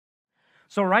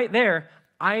So right there,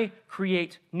 I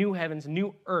create new heavens,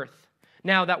 new earth.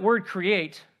 Now, that word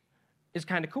create is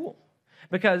kind of cool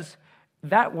because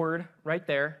that word right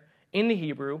there in the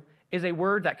Hebrew is a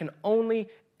word that can only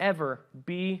ever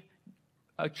be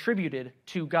attributed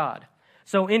to God.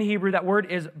 So in Hebrew, that word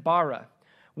is bara,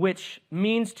 which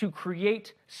means to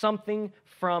create something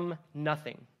from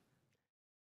nothing.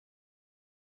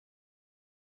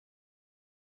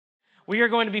 We are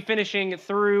going to be finishing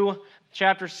through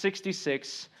chapter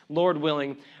 66, Lord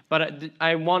willing, but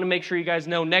I want to make sure you guys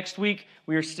know next week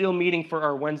we are still meeting for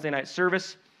our Wednesday night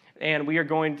service, and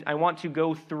I want to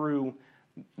go through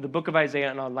the book of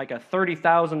Isaiah on like a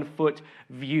 30,000-foot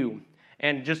view.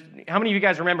 And just, how many of you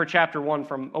guys remember chapter 1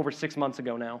 from over 6 months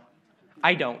ago now?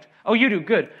 I don't. Oh, you do.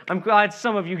 Good. I'm glad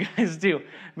some of you guys do,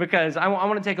 because I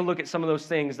want to take a look at some of those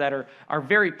things that are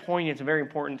very poignant and very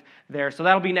important there. So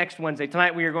that'll be next Wednesday.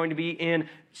 Tonight we are going to be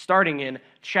starting in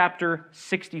chapter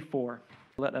 64.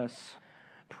 Let us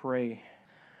pray.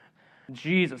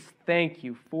 Jesus, thank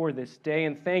you for this day,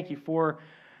 and thank you for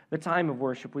the time of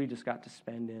worship we just got to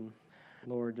spend in.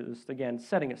 Lord, just again,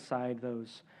 setting aside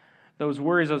those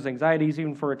worries, those anxieties,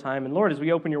 even for a time. And Lord, as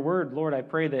we open your word, Lord, I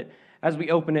pray that as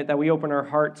we open it, that we open our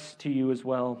hearts to you as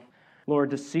well. Lord,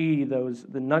 to see the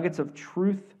nuggets of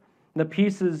truth, the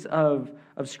pieces of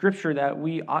Scripture that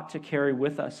we ought to carry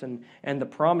with us, and the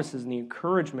promises and the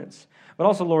encouragements, but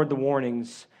also, Lord, the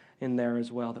warnings in there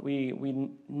as well, that we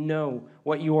know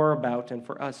what you are about, and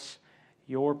for us,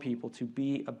 your people, to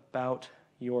be about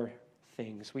your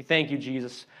things. We thank you,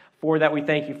 Jesus, for that. We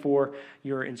thank you for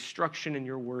your instruction and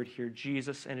your word here,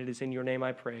 Jesus, and it is in your name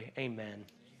I pray. Amen.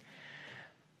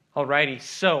 Alrighty,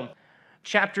 so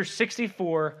chapter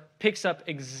 64 picks up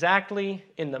exactly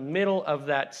in the middle of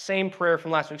that same prayer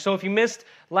from last week. So if you missed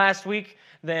last week,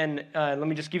 then let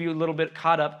me just give you a little bit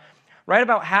caught up. Right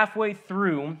about halfway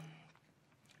through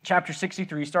chapter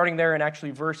 63, starting there in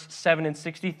actually verse 7 and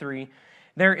 63,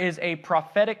 there is a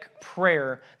prophetic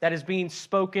prayer that is being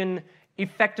spoken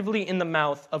effectively in the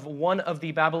mouth of one of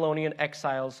the Babylonian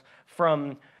exiles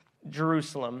from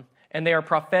Jerusalem. And they are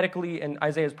prophetically, and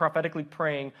Isaiah is prophetically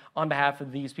praying on behalf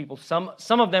of these people.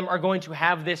 Some of them are going to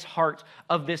have this heart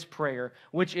of this prayer,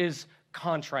 which is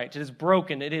contrite, it is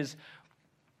broken, it is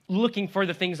looking for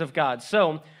the things of God.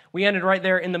 So we ended right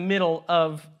there in the middle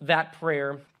of that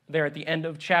prayer, there at the end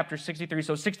of chapter 63.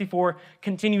 So 64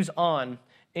 continues on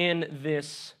in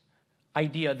this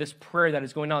idea, this prayer that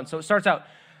is going on. So it starts out,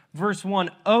 verse 1,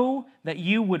 "Oh, that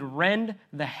you would rend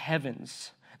the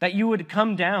heavens, that you would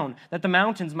come down, that the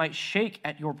mountains might shake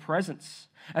at your presence.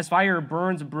 As fire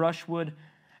burns brushwood,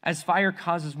 as fire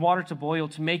causes water to boil,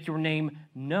 to make your name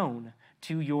known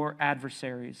to your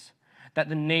adversaries, that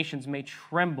the nations may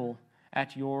tremble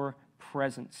at your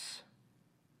presence.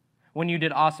 When you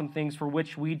did awesome things for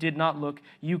which we did not look,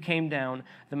 you came down,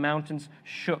 the mountains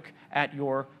shook at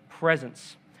your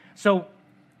presence." So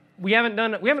we haven't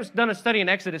done a study in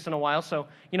Exodus in a while, so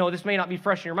this may not be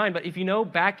fresh in your mind, but if you know,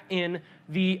 back in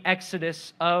the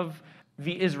Exodus of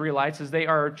the Israelites, as they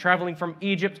are traveling from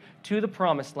Egypt to the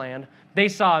Promised Land, they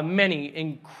saw many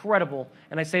incredible,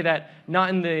 and I say that not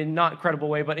in the not credible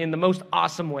way, but in the most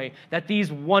awesome way, that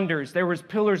these wonders, there was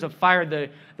pillars of fire, the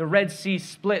Red Sea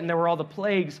split, and there were all the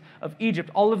plagues of Egypt,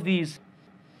 all of these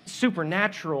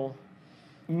supernatural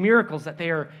miracles that they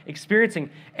are experiencing.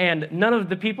 And none of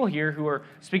the people here who are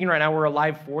speaking right now were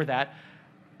alive for that,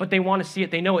 but they want to see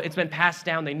it. They know it's been passed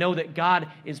down. They know that God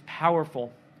is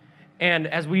powerful. And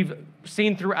as we've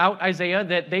seen throughout Isaiah,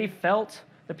 that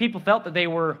the people felt that they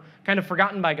were kind of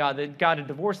forgotten by God, that God had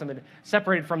divorced them, had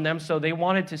separated from them, so they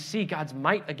wanted to see God's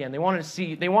might again. They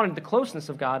wanted the closeness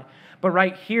of God. But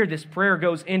right here, this prayer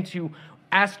goes into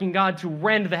asking God to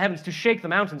rend the heavens, to shake the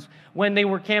mountains. When they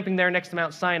were camping there next to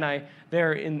Mount Sinai,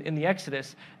 there in the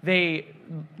Exodus,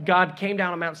 God came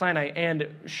down on Mount Sinai and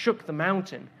shake the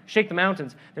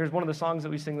mountains. There's one of the songs that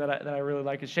we sing that I really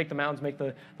like, is "Shake the Mountains, Make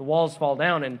the Walls Fall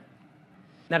Down," and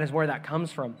that is where that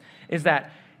comes from, is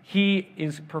that he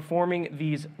is performing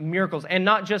these miracles, and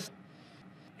not just,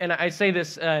 and I say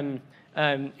this in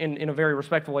a very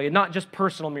respectful way, not just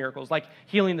personal miracles, like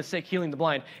healing the sick, healing the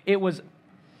blind. It was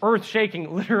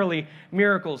earth-shaking, literally,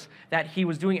 miracles that he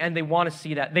was doing, and they want to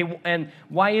see that. And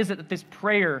why is it that this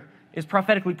prayer is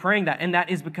prophetically praying that? And that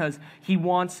is because he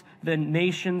wants the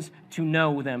nations to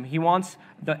know them. He wants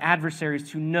the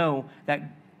adversaries to know that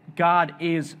God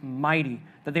is mighty,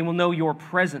 that they will know your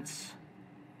presence.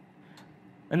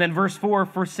 And then verse 4,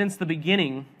 "For since the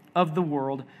beginning of the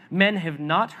world, men have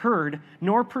not heard,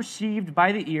 nor perceived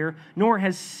by the ear, nor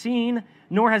has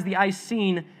the eye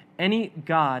seen any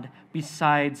God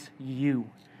besides you,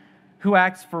 who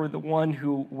acts for the one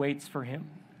who waits for him."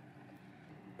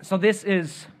 So this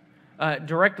is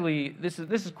this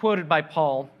is quoted by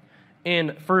Paul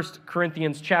in 1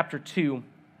 Corinthians chapter 2.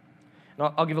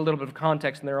 And I'll give a little bit of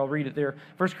context in there. I'll read it there.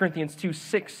 1 Corinthians 2,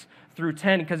 6 through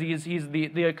 10, because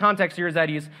the context here is that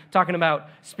he's talking about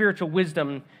spiritual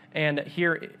wisdom, and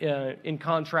here in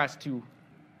contrast to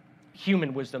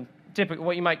human wisdom, typically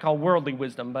what you might call worldly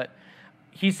wisdom. But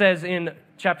he says in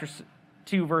chapter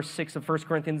 2, verse 6 of 1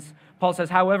 Corinthians, Paul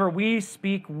says, "However, we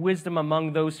speak wisdom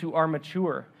among those who are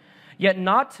mature, yet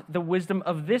not the wisdom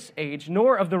of this age,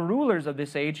 nor of the rulers of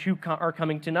this age who are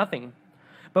coming to nothing.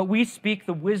 But we speak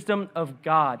the wisdom of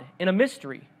God in a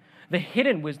mystery, the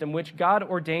hidden wisdom which God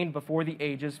ordained before the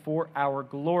ages for our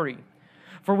glory,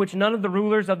 for which none of the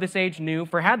rulers of this age knew,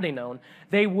 for had they known,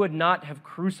 they would not have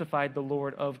crucified the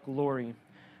Lord of glory.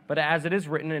 But as it is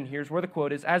written," and here's where the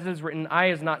quote is, "as it is written, eye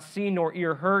has not seen nor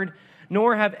ear heard,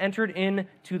 nor have entered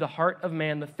into the heart of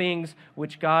man the things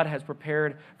which God has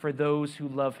prepared for those who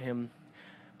love him.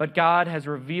 But God has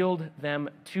revealed them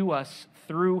to us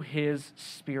through his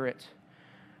Spirit.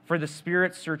 For the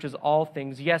Spirit searches all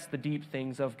things, yes, the deep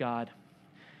things of God."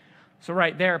 So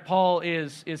right there, Paul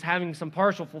is having some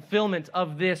partial fulfillment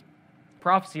of this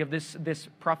prophecy, of this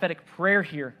prophetic prayer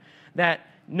here, that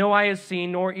no eye has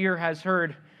seen, nor ear has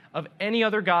heard of any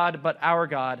other God but our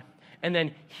God. And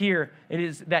then here, it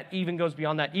is that even goes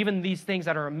beyond that. Even these things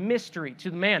that are a mystery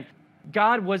to the man.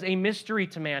 God was a mystery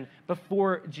to man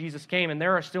before Jesus came, and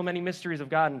there are still many mysteries of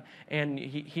God, and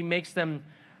he makes them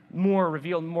more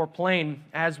revealed, more plain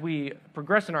as we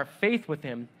progress in our faith with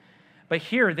him. But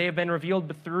here, they have been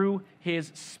revealed through his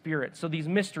Spirit. So these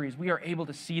mysteries, we are able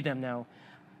to see them now.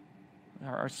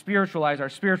 Our spiritual eyes, our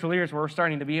spiritual ears, we're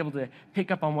starting to be able to pick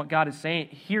up on what God is saying,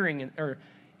 hearing, or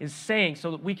is saying,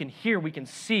 so that we can hear, we can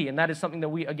see. And that is something that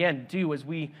we, again, do as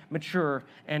we mature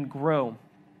and grow.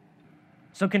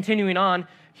 So continuing on,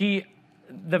 the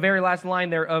very last line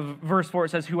there of verse 4, it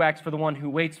says, "Who acts for the one who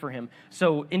waits for him?"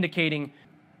 So indicating,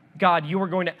 God, you are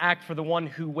going to act for the one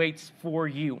who waits for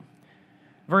you.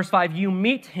 Verse 5, "You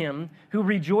meet him who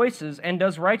rejoices and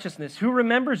does righteousness, who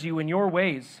remembers you in your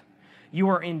ways. You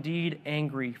are indeed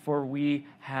angry, for we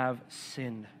have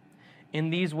sinned. In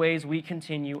these ways we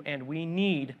continue, and we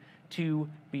need to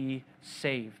be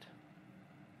saved."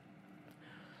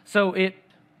 So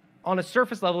on a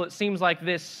surface level, it seems like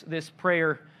this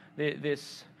prayer,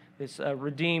 this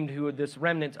redeemed, this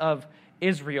remnant of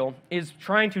Israel, is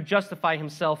trying to justify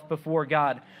himself before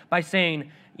God by saying,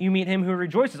 "You meet him who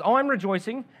rejoices." Oh, I'm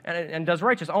rejoicing and does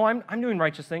righteous. Oh, I'm doing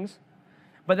righteous things.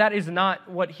 But that is not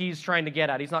what he's trying to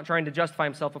get at. He's not trying to justify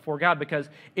himself before God, because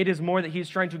it is more that he's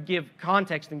trying to give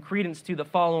context and credence to the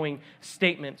following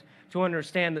statement, to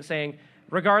understand that saying,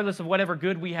 regardless of whatever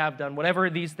good we have done, whatever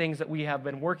these things that we have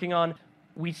been working on,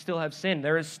 we still have sinned.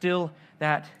 There is still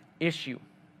that issue.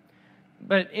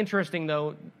 But interesting,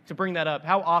 though, to bring that up,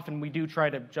 how often we do try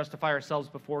to justify ourselves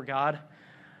before God.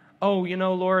 Oh,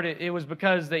 Lord, it was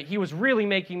because that he was really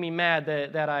making me mad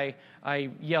that I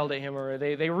yelled at him, or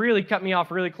they really cut me off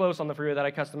really close on the freeway that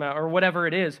I cussed them out, or whatever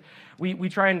it is. We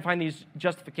try and find these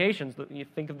justifications. You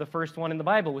think of the first one in the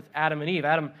Bible with Adam and Eve.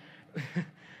 Adam,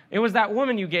 "It was that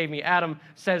woman you gave me," Adam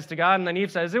says to God, and then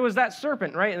Eve says, "It was that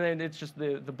serpent," right? And then it's just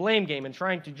the blame game and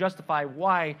trying to justify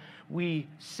why we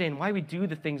sin, why we do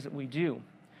the things that we do.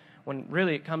 When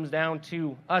really it comes down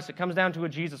to us. It comes down to a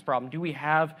Jesus problem. Do we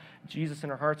have Jesus in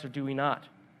our hearts, or do we not?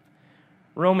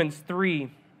 Romans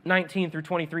 3:19 through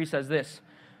 23 says this,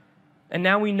 "And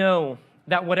now we know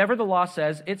that whatever the law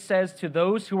says, it says to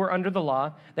those who are under the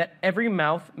law, that every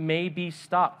mouth may be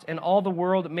stopped, and all the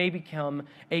world may become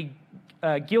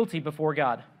guilty before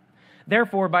God.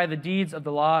 Therefore, by the deeds of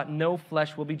the law, no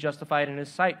flesh will be justified in his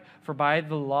sight, for by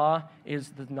the law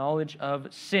is the knowledge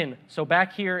of sin." So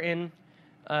back here in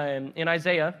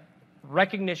Isaiah,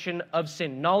 recognition of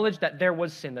sin, knowledge that there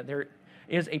was sin, that there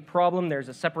is a problem, there's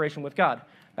a separation with God.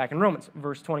 Back in Romans,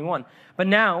 verse 21. "But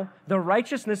now the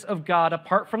righteousness of God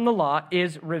apart from the law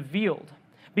is revealed,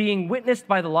 being witnessed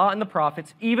by the law and the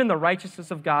prophets, even the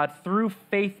righteousness of God through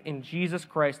faith in Jesus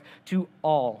Christ to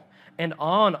all and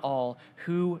on all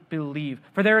who believe.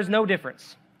 For there is no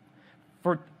difference.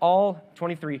 For all,"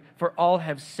 23, "for all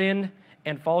have sinned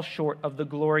and fall short of the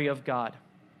glory of God."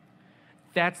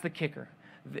 That's the kicker.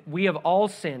 We have all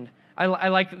sinned. I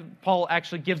like that Paul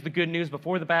actually gives the good news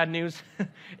before the bad news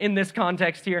in this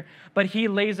context here, but he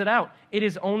lays it out. It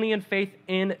is only in faith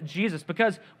in Jesus,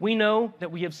 because we know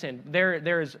that we have sinned.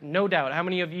 There is no doubt. How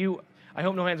many of you, I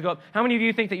hope no hands go up, how many of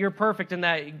you think that you're perfect and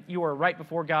that you are right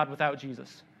before God without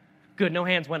Jesus? Good, no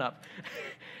hands went up.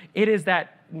 It is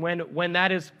that when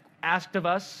that is asked of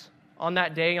us on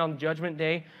that day, on Judgment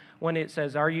Day, when it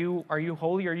says, are you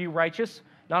holy, are you righteous?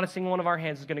 Not a single one of our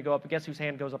hands is going to go up. But guess whose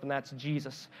hand goes up? And that's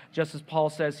Jesus. Just as Paul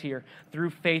says here, through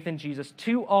faith in Jesus,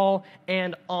 to all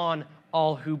and on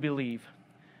all who believe.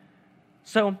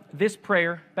 So this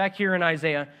prayer, back here in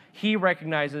Isaiah, he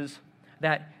recognizes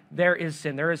that there is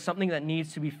sin. There is something that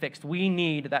needs to be fixed. We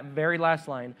need, that very last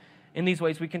line, in these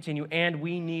ways we continue, and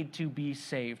we need to be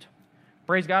saved.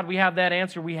 Praise God, we have that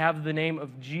answer. We have the name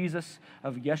of Jesus,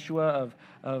 of Yeshua,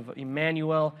 of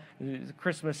Emmanuel, the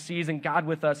Christmas season, God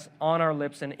with us on our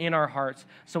lips and in our hearts.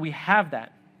 So we have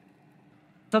that.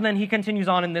 So then he continues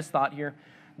on in this thought here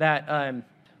that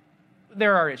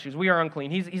there are issues. We are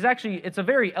unclean. He's actually, it's a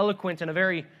very eloquent and a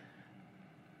very,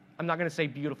 I'm not going to say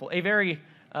beautiful, a very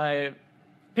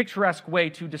picturesque way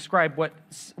to describe what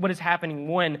is happening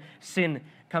when sin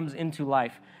comes into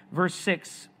life. Verse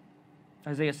 6,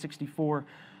 Isaiah 64,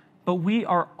 but we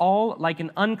are all like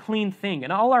an unclean thing,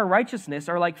 and all our righteousness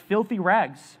are like filthy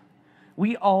rags.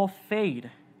 We all fade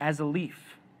as a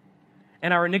leaf,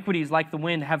 and our iniquities like the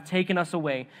wind have taken us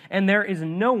away, and there is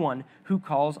no one who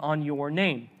calls on your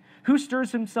name. Who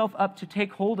stirs himself up to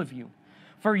take hold of you?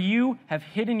 For you have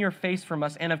hidden your face from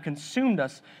us and have consumed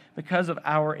us because of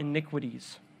our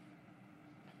iniquities.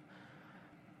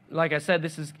 Like I said,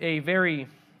 this is a very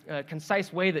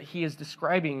concise way that he is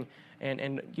describing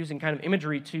and using kind of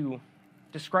imagery to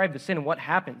describe the sin and what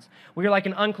happens. We are like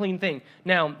an unclean thing.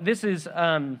 Now, this is,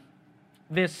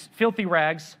 this filthy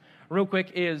rags, real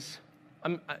quick, is,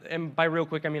 and by real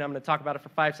quick, I mean I'm going to talk about it for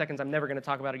 5 seconds. I'm never going to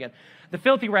talk about it again. The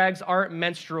filthy rags are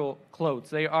menstrual clothes.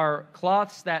 They are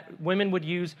cloths that women would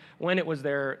use when it was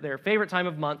their favorite time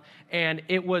of month, and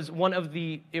it was one of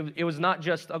the, it was not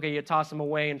just, okay, you toss them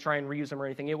away and try and reuse them or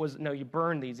anything. It was, no, you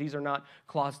burn these. These are not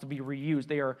cloths to be reused.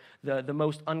 They are the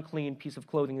most unclean piece of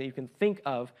clothing that you can think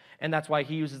of, and that's why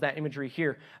he uses that imagery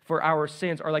here. For our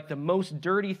sins are like the most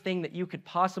dirty thing that you could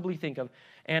possibly think of,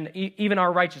 and even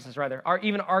our righteousness, rather,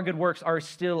 even our good works are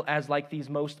still as like these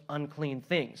most unclean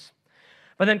things.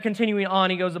 But then continuing on,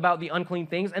 he goes about the unclean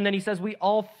things, and then he says, we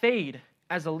all fade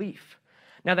as a leaf.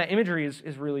 Now that imagery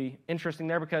is really interesting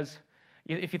there, because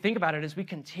if you think about it, as we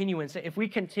continue in sin, if we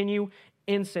continue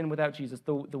in sin without Jesus,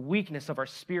 the weakness of our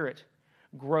spirit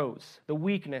grows. The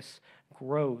weakness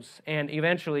grows, and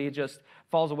eventually it just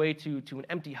falls away to an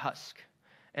empty husk.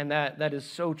 And that is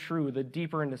so true. The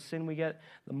deeper into sin we get,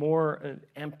 the more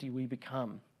empty we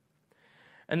become.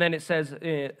 And then it says,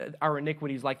 our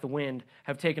iniquities, like the wind,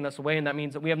 have taken us away. And that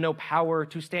means that we have no power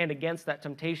to stand against that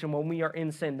temptation when we are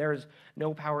in sin. There is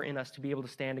no power in us to be able to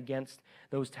stand against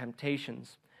those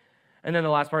temptations. And then the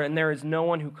last part, and there is no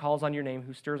one who calls on your name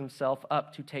who stirs himself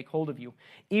up to take hold of you.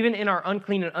 Even in our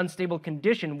unclean and unstable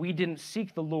condition, we didn't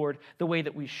seek the Lord the way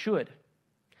that we should.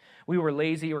 We were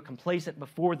lazy or complacent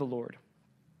before the Lord.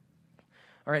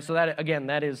 All right, so that, again,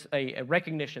 that is a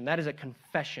recognition. That is a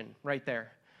confession right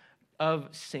there of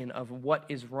sin, of what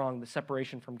is wrong, the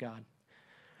separation from God.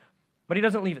 But he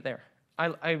doesn't leave it there.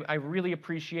 I really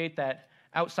appreciate that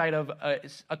outside of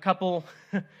a couple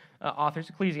authors,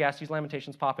 Ecclesiastes,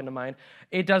 Lamentations pop into mind,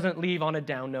 it doesn't leave on a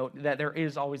down note, that there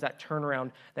is always that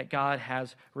turnaround, that God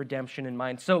has redemption in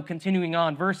mind. So continuing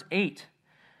on, verse 8,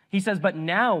 he says, but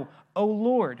now, O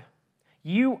Lord,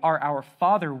 you are our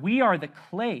Father, we are the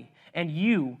clay, and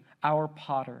you our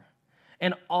potter,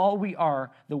 and all we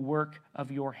are the work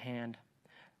of your hand.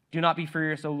 Do not be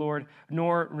furious, O Lord,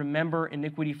 nor remember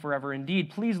iniquity forever.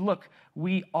 Indeed, please look,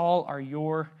 we all are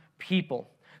your people.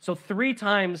 So 3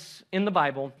 times in the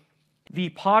Bible, the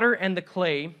potter and the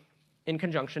clay in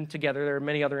conjunction together. There are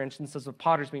many other instances of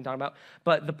potters being talked about,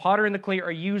 but the potter and the clay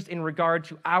are used in regard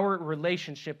to our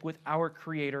relationship with our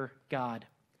Creator God.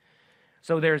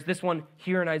 So there's this one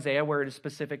here in Isaiah where it is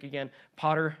specific again,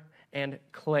 potter and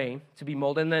clay to be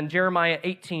molded. And then Jeremiah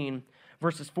 18,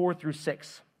 verses 4 through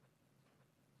 6.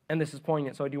 And this is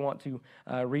poignant, so I do want to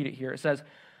read it here. It says,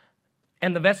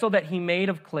 and the vessel that he made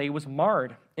of clay was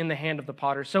marred in the hand of the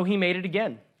potter, so he made it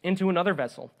again into another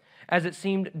vessel, as it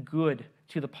seemed good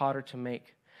to the potter to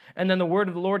make. And then the word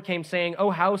of the Lord came, saying,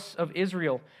 O house of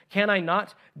Israel, can I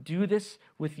not do this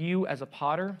with you as a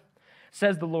potter?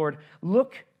 Says the Lord,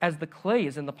 look, as the clay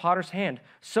is in the potter's hand,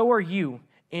 so are you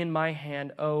in my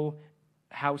hand, O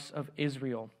house of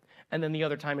Israel. And then the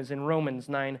other time is in Romans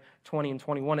 9, 20 and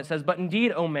 21. It says, but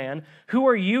indeed, O man, who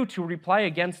are you to reply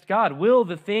against God? Will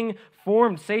the thing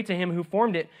formed say to him who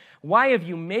formed it, why have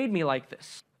you made me like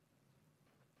this?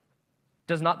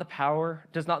 Does not the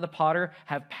potter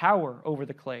have power over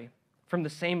the clay from the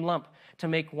same lump to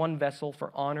make one vessel for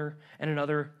honor and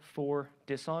another for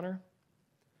dishonor?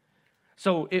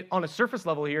 So on a surface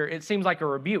level here, it seems like a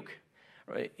rebuke,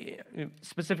 right?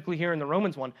 Specifically here in the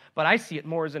Romans one, but I see it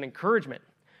more as an encouragement.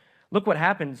 Look what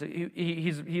happens.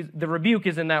 The rebuke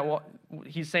is in that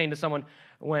he's saying to someone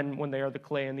when they are the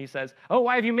clay, and he says, "Oh,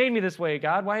 why have you made me this way,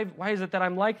 God? Why is it that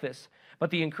I'm like this?" But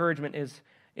the encouragement is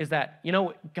that,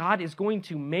 God is going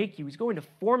to make you. He's going to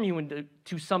form you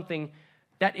into something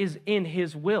that is in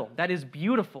his will, that is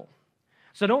beautiful.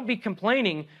 So don't be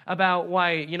complaining about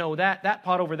why, that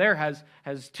pot over there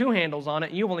has two handles on it,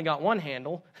 and you've only got one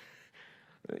handle.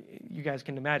 You guys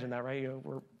can imagine that, right?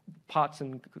 We're pots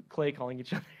and clay calling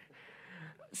each other.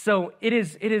 So it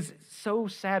is so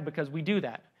sad because we do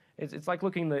that. It's like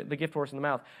looking the gift horse in the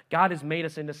mouth. God has made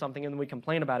us into something and then we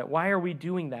complain about it. Why are we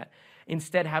doing that?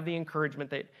 Instead, have the encouragement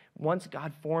that once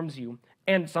God forms you,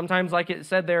 and sometimes, like it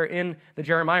said there in the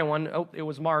Jeremiah one, it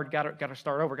was marred, got to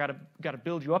start over, got to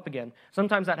build you up again.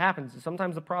 Sometimes that happens.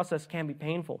 Sometimes the process can be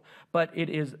painful, but it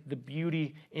is the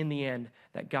beauty in the end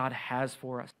that God has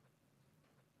for us.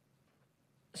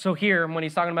 So here, when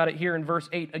he's talking about it here in verse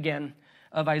 8 again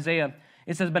of Isaiah,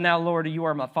 it says, "But now, Lord, you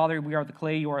are my Father, we are the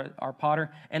clay, you are our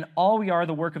potter, and all we are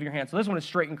the work of your hand." So this one is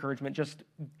straight encouragement. Just,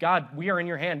 God, we are in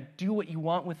your hand. Do what you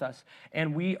want with us,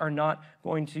 and we are not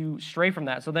going to stray from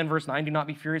that. So then verse 9, "Do not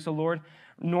be furious, O Lord,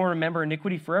 nor remember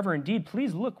iniquity forever. Indeed,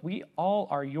 please look, we all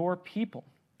are your people."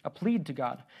 A plead to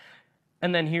God.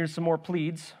 And then here's some more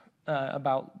pleads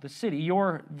about the city.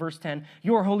 Verse 10,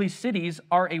 "Your holy cities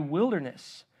are a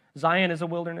wilderness. Zion is a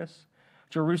wilderness,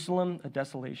 Jerusalem a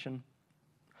desolation.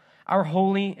 Our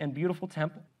holy and beautiful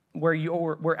temple,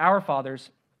 where our fathers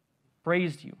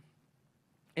praised you,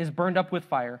 is burned up with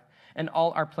fire, and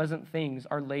all our pleasant things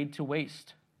are laid to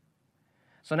waste."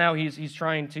 So now he's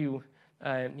trying to,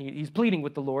 he's pleading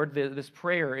with the Lord. This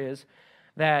prayer is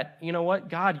that, you know what,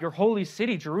 God, your holy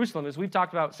city, Jerusalem, as we've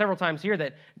talked about several times here,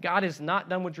 that God is not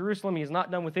done with Jerusalem, he is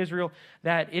not done with Israel,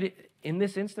 that in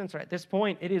this instance, or at this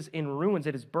point, it is in ruins,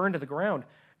 it is burned to the ground.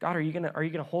 God, are you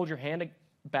gonna hold your hand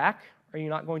back? Are you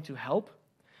not going to help?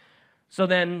 So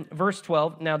then, verse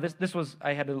 12. Now, this was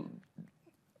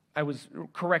I was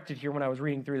corrected here when I was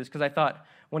reading through this because I thought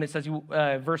when it says,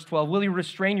 verse 12, "Will you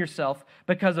restrain yourself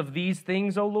because of these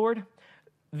things, O Lord?"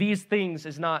 These things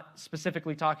is not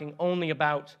specifically talking only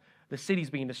about the cities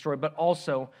being destroyed, but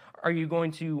also, are you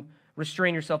going to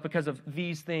restrain yourself because of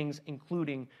these things,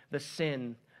 including the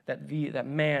sin that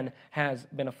man has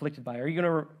been afflicted by? Are you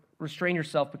going to restrain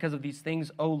yourself because of these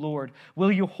things, O Lord?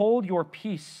 Will you hold your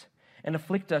peace and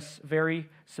afflict us very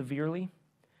severely?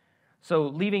 So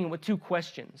leaving with two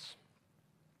questions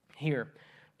here.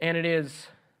 And it is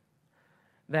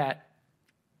that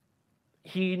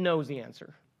he knows the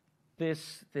answer.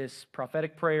 This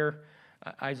prophetic prayer,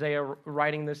 Isaiah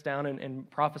writing this down and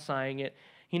prophesying it,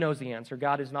 he knows the answer.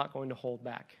 God is not going to hold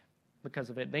back because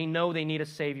of it. They know they need a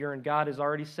Savior, and God has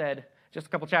already said just a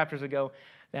couple chapters ago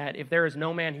that if there is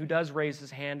no man who does raise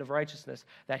his hand of righteousness,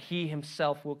 that he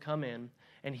himself will come in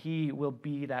and he will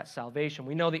be that salvation.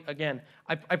 We know that, again,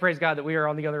 I praise God that we are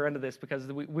on the other end of this because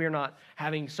we're not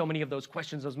having so many of those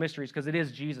questions, those mysteries, because it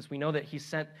is Jesus. We know that he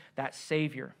sent that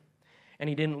Savior, and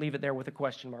he didn't leave it there with a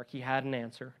question mark. He had an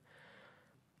answer.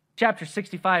 Chapter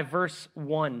 65, verse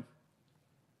 1.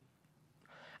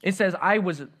 It says, "I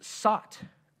was sought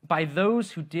by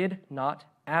those who did not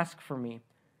ask for me."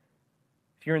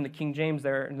 If you're in the King James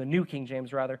there, in the New King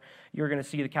James rather, you're going to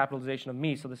see the capitalization of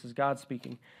me, so this is God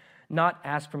speaking. "Not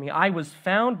ask for me. I was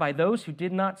found by those who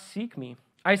did not seek me.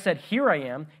 I said, here I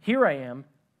am,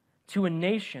 to a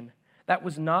nation that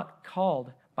was not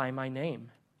called by my name.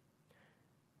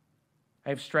 I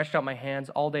have stretched out my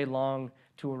hands all day long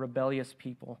to a rebellious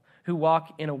people who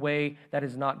walk in a way that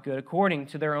is not good, according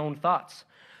to their own thoughts."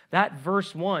 That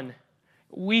verse 1,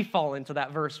 we fall into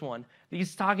that verse 1.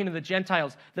 He's talking to the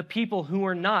Gentiles, the people who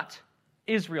are not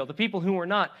Israel, the people who are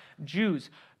not Jews.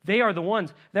 They are the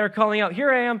ones that are calling out, here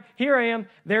I am, here I am.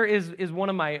 There is one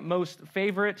of my most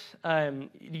favorite,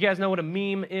 you guys know what a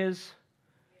meme is?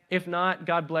 If not,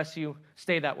 God bless you,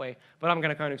 stay that way. But I'm going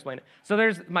to kind of explain it. So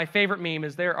there's my favorite meme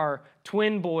is there are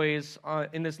twin boys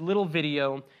in this little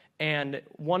video, and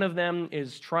one of them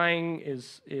is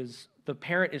the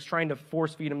parent is trying to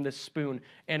force feed him this spoon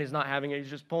and is not having it. He's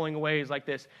just pulling away. He's like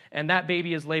this. And that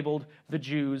baby is labeled the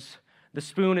Jews. The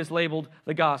spoon is labeled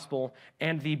the gospel.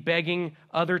 And the begging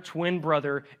other twin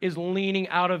brother is leaning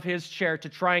out of his chair to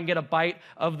try and get a bite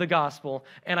of the gospel.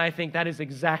 And I think that is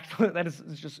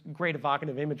just great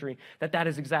evocative imagery, that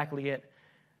is exactly it.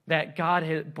 That God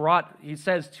had brought, he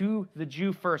says, to the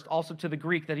Jew first, also to the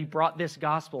Greek, that he brought this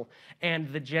gospel.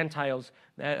 And the Gentiles,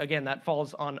 again, that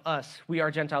falls on us. We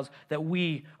are Gentiles, that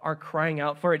we are crying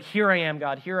out for it. Here I am,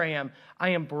 God, here I am. I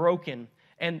am broken.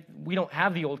 And we don't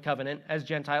have the old covenant as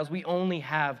Gentiles. We only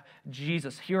have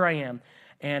Jesus. Here I am.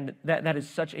 And that is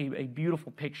such a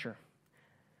beautiful picture.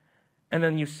 And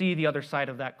then you see the other side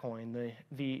of that coin,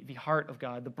 the heart of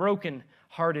God, the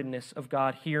broken-heartedness of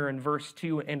God here in verse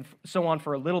 2 and so on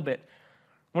for a little bit.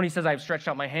 When he says, I have stretched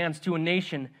out my hands to a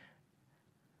nation,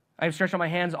 I have stretched out my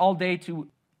hands all day to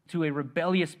a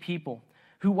rebellious people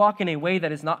who walk in a way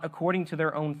that is not according to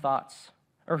their own thoughts,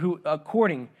 or who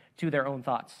according to their own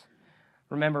thoughts.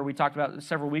 Remember, we talked about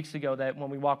several weeks ago that when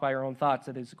we walk by our own thoughts,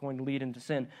 it is going to lead into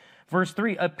sin. Verse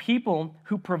 3, a people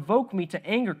who provoke me to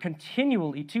anger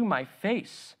continually to my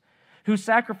face, who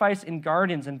sacrifice in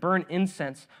gardens and burn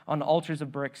incense on altars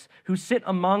of bricks, who sit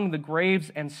among the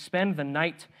graves and spend the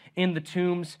night in the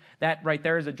tombs. That right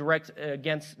there is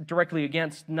directly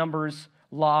against Numbers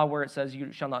law, where it says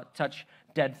you shall not touch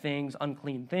dead things,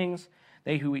 unclean things.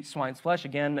 They who eat swine's flesh,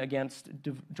 again, against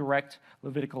direct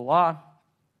Levitical law.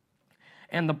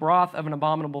 And the broth of an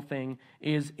abominable thing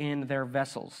is in their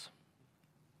vessels.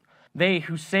 They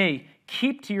who say,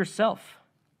 keep to yourself,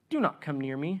 do not come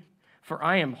near me, for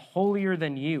I am holier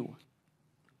than you.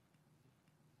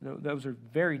 Those are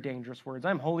very dangerous words.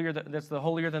 I'm holier. That's the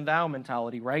holier than thou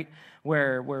mentality, right?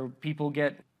 Where people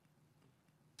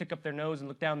stick up their nose and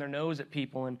look down their nose at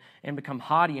people and become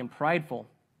haughty and prideful.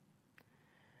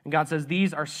 And God says,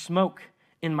 these are smoke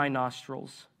in my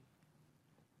nostrils,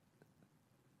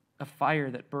 a fire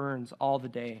that burns all the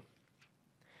day.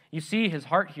 You see his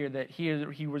heart here, that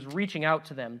he was reaching out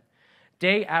to them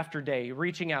day after day,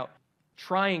 reaching out,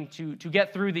 trying to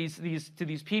get through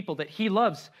these people that he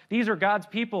loves. These are God's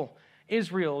people.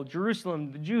 Israel,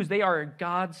 Jerusalem, the Jews, they are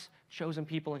God's chosen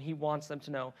people, and he wants them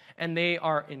to know. And they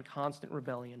are in constant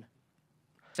rebellion.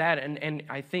 Sad, and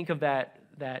I think of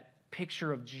that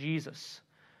picture of Jesus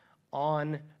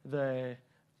on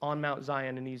Mount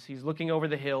Zion, and he's looking over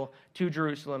the hill to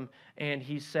Jerusalem, and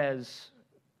he says,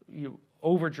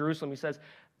 over Jerusalem, he says,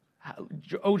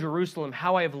 O Jerusalem,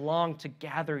 how I have longed to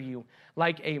gather you,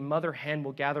 like a mother hen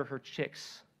will gather her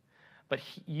chicks, but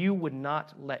you would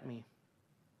not let me.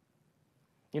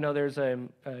 There's a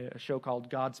show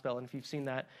called Godspell, and if you've seen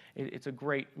that, it's a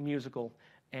great musical.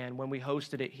 And when we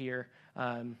hosted it here,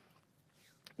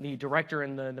 the director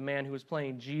and the man who was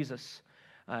playing Jesus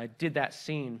did that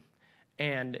scene.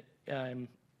 And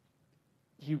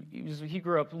he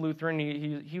grew up Lutheran.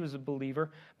 He was a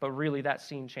believer, but really that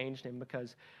scene changed him,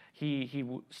 because he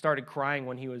started crying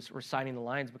when he was reciting the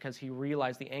lines, because he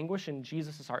realized the anguish in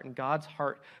Jesus' heart and God's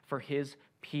heart for his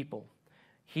people.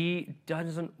 He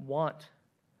doesn't want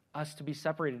us to be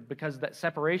separated, because that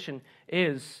separation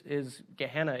is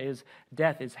Gehenna, is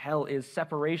death, is hell, is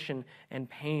separation and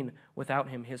pain without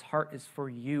him. His heart is for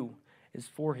you, is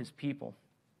for his people.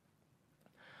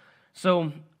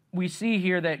 So we see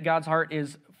here that God's heart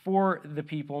is for the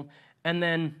people. And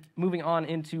then moving on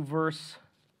into verse...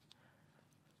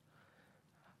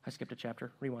 I skipped a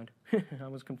chapter. Rewind. I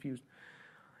was confused.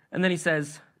 And then he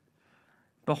says,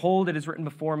 behold, it is written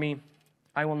before me,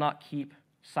 I will not keep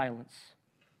silence,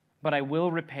 but I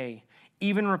will repay,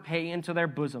 even repay into their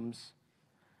bosoms,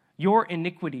 your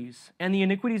iniquities and the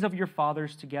iniquities of your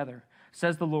fathers together,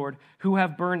 says the Lord, who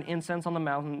have burned incense on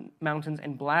the mountains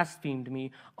and blasphemed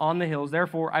me on the hills.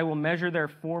 Therefore, I will measure their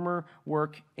former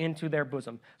work into their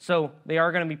bosom. So they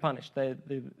are going to be punished.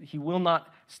 He will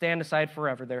not stand aside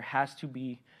forever. There has to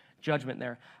be judgment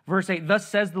there. Verse 8, thus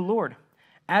says the Lord,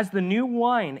 as the new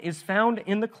wine is found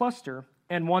in the cluster,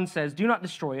 and one says, do not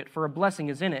destroy it, for a blessing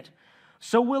is in it,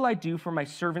 so will I do for my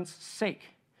servants'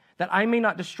 sake, that I may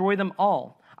not destroy them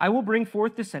all. I will bring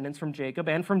forth descendants from Jacob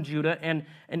and from Judah, and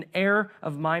an heir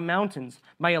of my mountains.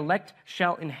 My elect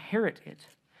shall inherit it,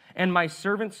 and my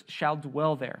servants shall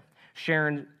dwell there.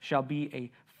 Sharon shall be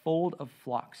a fold of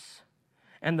flocks,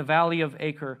 and the valley of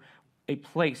Acre a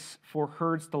place for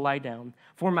herds to lie down,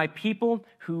 for my people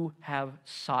who have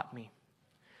sought me.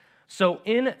 So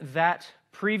in that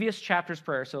previous chapter's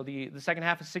prayer, so the second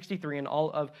half of 63 and all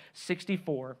of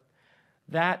 64,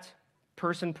 that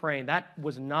person praying, that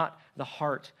was not the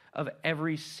heart of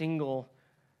every single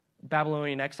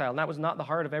Babylonian exile. And that was not the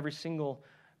heart of every single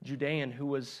Judean who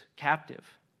was captive.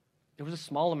 It was a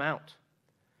small amount.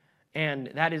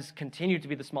 And that is continued to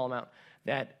be the small amount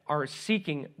that are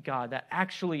seeking God, that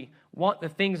actually want the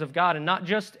things of God and not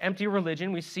just empty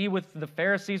religion. We see with the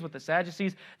Pharisees, with the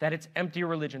Sadducees, that it's empty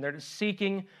religion. They're just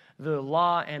seeking the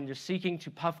law and just seeking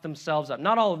to puff themselves up.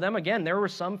 Not all of them. Again, there were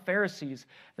some Pharisees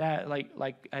that,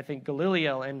 like I think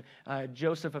Gamaliel and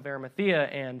Joseph of Arimathea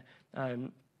and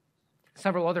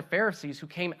several other Pharisees who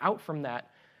came out from that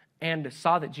and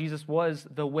saw that Jesus was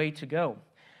the way to go.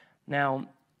 Now,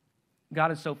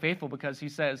 God is so faithful because he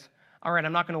says, all right,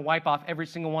 I'm not going to wipe off every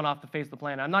single one off the face of the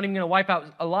planet. I'm not even going to wipe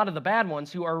out a lot of the bad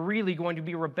ones who are really going to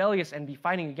be rebellious and be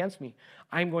fighting against me.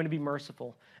 I'm going to be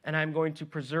merciful, and I'm going to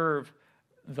preserve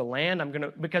the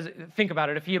land. Because think about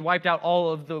it, if he had wiped out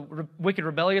all of the wicked,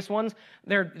 rebellious ones,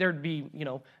 there'd be,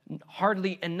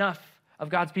 hardly enough of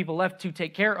God's people left to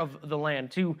take care of the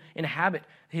land, to inhabit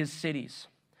his cities.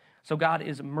 So God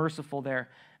is merciful there,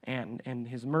 and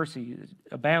his mercy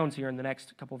abounds here in the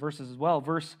next couple of verses as well.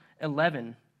 Verse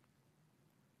 11.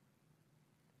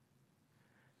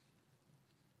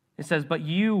 It says, "But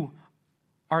you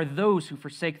are those who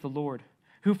forsake the Lord,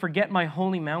 who forget my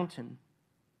holy mountain,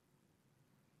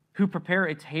 who prepare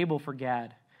a table for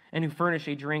Gad, and who furnish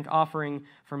a drink offering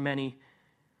for many.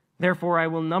 Therefore I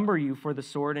will number you for the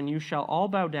sword, and you shall all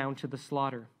bow down to the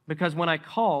slaughter. Because when I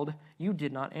called, you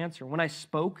did not answer. When I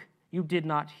spoke, you did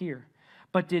not hear,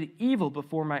 but did evil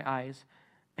before my eyes,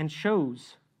 and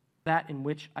chose that in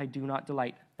which I do not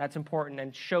delight." That's important,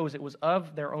 and shows it was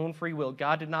of their own free will.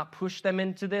 God did not push them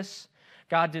into this.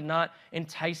 God did not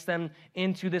entice them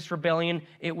into this rebellion.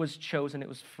 It was chosen. It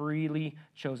was freely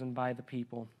chosen by the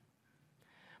people.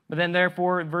 But then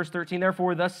therefore, verse 13,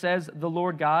 "Therefore thus says the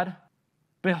Lord God,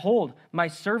 behold, my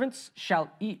servants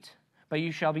shall eat, but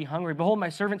you shall be hungry. Behold, my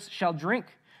servants shall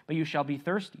drink, but you shall be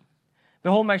thirsty.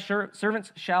 Behold, my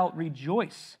servants shall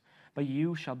rejoice, but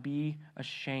you shall be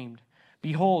ashamed.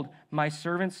 Behold, my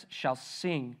servants shall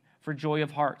sing for joy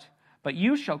of heart, but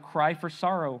you shall cry for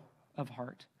sorrow of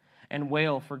heart, and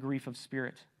wail for grief of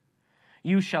spirit.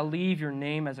 You shall leave your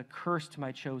name as a curse to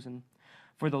my chosen,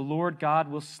 for the Lord God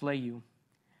will slay you,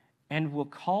 and will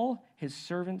call his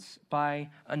servants by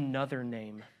another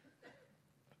name."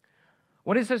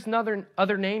 What is this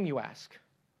other name, you ask?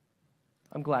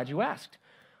 I'm glad you asked.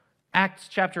 Acts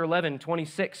chapter 11,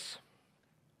 26.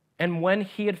 "And when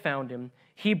he had found him,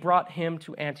 he brought him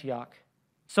to Antioch.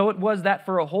 So it was that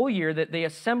for a whole year that they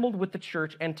assembled with the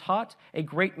church and taught a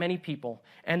great many people.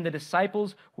 And the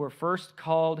disciples were first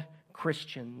called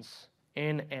Christians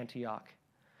in Antioch."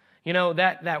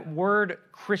 That word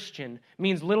Christian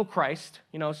means little Christ,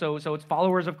 so it's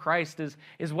followers of Christ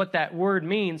is what that word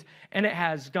means. And it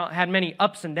has had many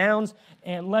ups and downs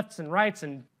and lefts and rights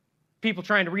and people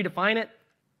trying to redefine it.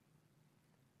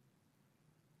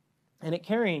 And it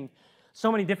carrying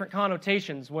so many different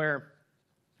connotations where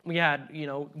we had,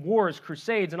 wars,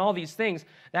 crusades, and all these things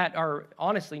that are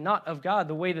honestly not of God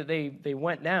the way that they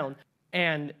went down.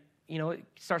 And, it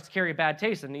starts to carry a bad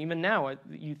taste. And even now,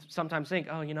 you sometimes think,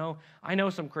 oh, I know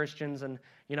some Christians, and,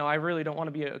 I really don't want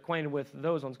to be acquainted with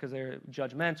those ones because they're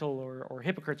judgmental or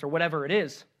hypocrites or whatever it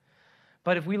is.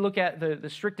 But if we look at the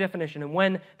strict definition and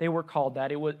when they were called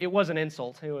that, it was an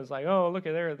insult. It was like, oh, look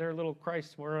at their little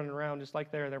Christ running around just like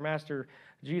their master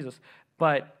Jesus.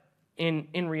 But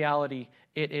in reality,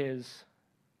 it is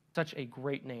such a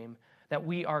great name that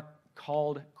we are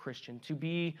called Christian, to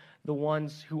be the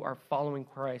ones who are following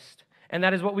Christ. And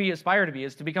that is what we aspire to be,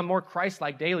 is to become more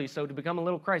Christ-like daily. So to become a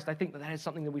little Christ, I think that is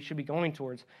something that we should be going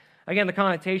towards. Again, the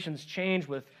connotations change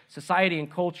with society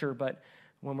and culture, but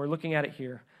when we're looking at it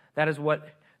here, that is what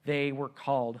they were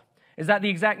called. Is that the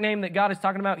exact name that God is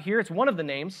talking about here? It's one of the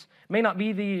names. It may not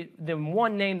be the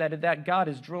one name that God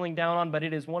is drilling down on, but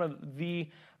it is one of the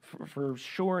for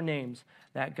sure names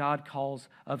that God calls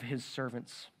of his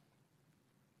servants.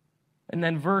 And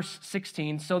then verse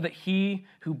 16, "So that he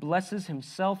who blesses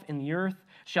himself in the earth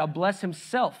shall bless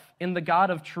himself in the God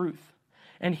of truth.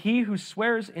 And he who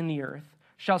swears in the earth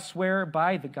shall swear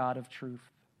by the God of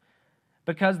truth.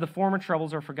 Because the former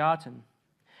troubles are forgotten,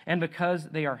 and because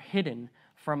they are hidden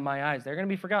from my eyes." They're going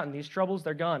to be forgotten. These troubles,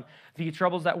 they're gone. The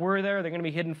troubles that were there, they're going to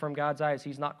be hidden from God's eyes.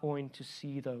 He's not going to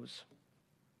see those.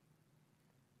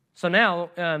 So now,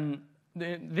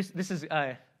 this is...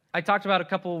 I talked about a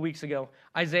couple of weeks ago,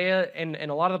 Isaiah and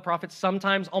a lot of the prophets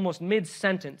sometimes almost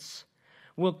mid-sentence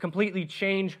will completely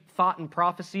change thought and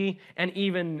prophecy, and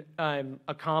even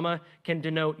a comma can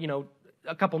denote,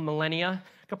 a couple millennia,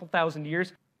 a couple thousand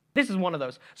years. This is one of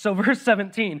those. So verse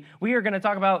 17, we are going to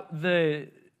talk about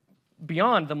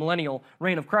beyond the millennial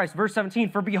reign of Christ. Verse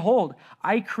 17, "For behold,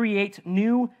 I create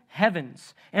new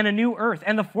heavens and a new earth,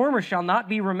 and the former shall not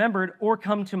be remembered or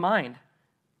come to mind."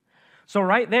 So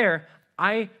right there,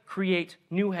 I create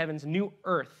new heavens, new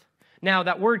earth. Now,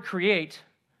 that word create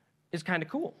is kind of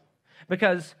cool,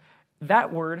 because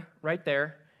that word right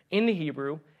there in the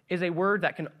Hebrew is a word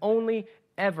that can only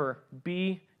ever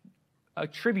be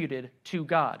attributed to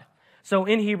God. So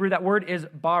in Hebrew, that word is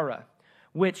bara,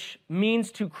 which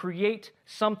means to create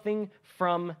something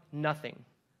from nothing.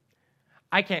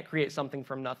 I can't create something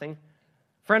from nothing.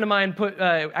 A friend of mine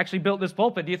actually built this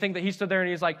pulpit. Do you think that he stood there and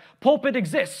he's like, "Pulpit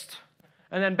exists"?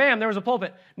 And then bam, there was a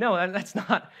pulpit. No, that's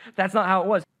not how it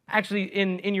was. Actually,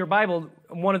 in your Bible,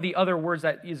 one of the other words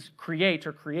that is create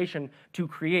or creation, to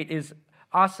create, is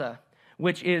asa,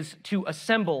 which is to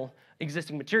assemble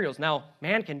existing materials. Now,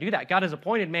 man can do that. God has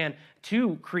appointed man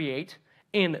to create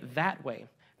in that way,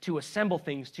 to assemble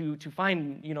things, to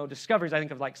find, discoveries. I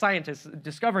think of like scientists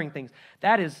discovering things.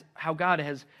 That is how God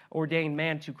has ordained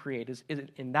man to create, is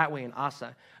in that way in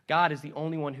Asa. God is the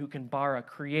only one who can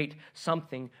create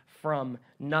something from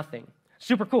nothing.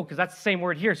 Super cool, because that's the same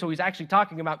word here. So he's actually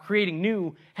talking about creating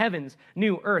new heavens,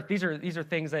 new earth. These are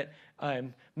things that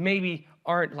maybe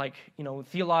aren't like,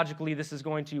 theologically this is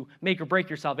going to make or break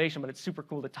your salvation, but it's super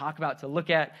cool to talk about, to look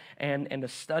at, and to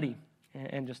study,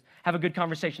 and just have a good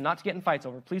conversation, not to get in fights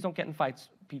over. Please don't get in fights,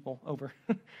 people, over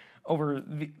over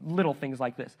the little things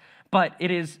like this. But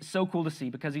it is so cool to see,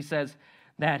 because he says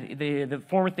that the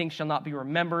former things shall not be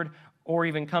remembered or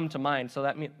even come to mind. So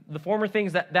that means the former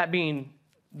things, that being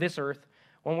this earth,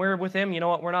 when we're with him, you know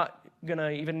what, we're not going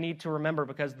to even need to remember,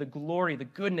 because the glory, the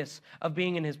goodness of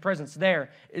being in his presence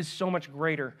there is so much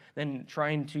greater than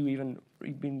trying to even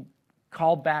being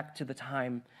called back to the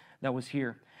time that was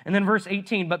here. And then verse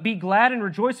 18, but be glad and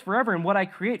rejoice forever in what I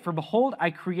create. For behold, I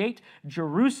create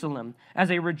Jerusalem as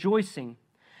a rejoicing,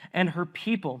 and her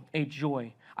people a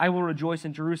joy. I will rejoice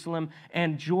in Jerusalem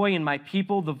and joy in my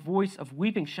people. The voice of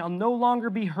weeping shall no longer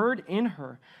be heard in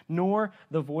her, nor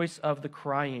the voice of the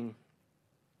crying.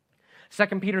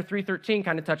 2 Peter 3:13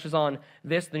 kind of touches on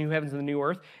this, the new heavens and the new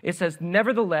earth. It says,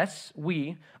 nevertheless,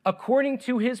 we, according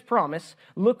to his promise,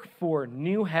 look for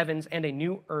new heavens and a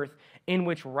new earth in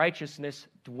which righteousness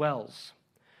dwells.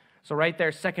 So right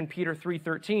there, 2 Peter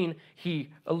 3:13, he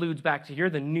alludes back to here,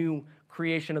 the new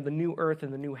creation of the new earth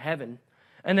and the new heaven.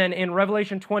 And then in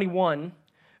Revelation 21,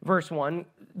 verse 1,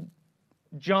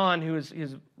 John, who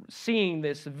is seeing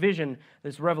this vision,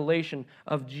 this revelation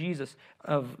of Jesus,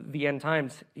 of the end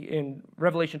times, in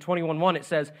Revelation 21:1, it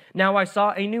says, now I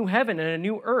saw a new heaven and a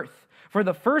new earth, for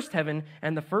the first heaven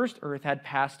and the first earth had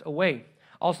passed away.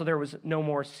 Also, there was no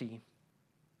more sea.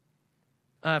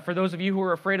 For those of you who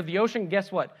are afraid of the ocean,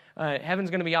 guess what? Heaven's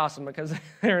going to be awesome, because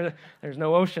there's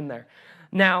no ocean there.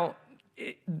 Now,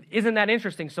 isn't that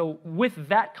interesting? So with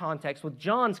that context, with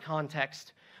John's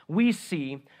context, we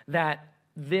see that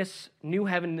this new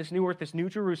heaven, this new earth, this new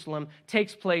Jerusalem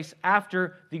takes place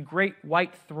after the great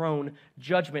white throne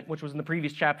judgment, which was in the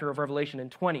previous chapter of Revelation in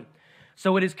 20.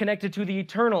 So it is connected to the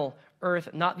eternal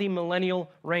earth, not the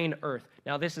millennial reign earth.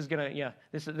 Now this is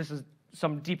this is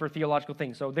some deeper theological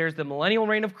things. So there's the millennial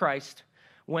reign of Christ,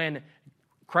 when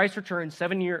Christ returns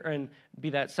 7 years, and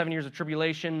be that 7 years of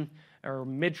tribulation, or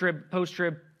mid-trib,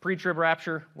 post-trib, pre-trib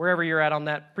rapture, wherever you're at on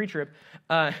that pre-trib.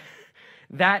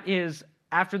 That is,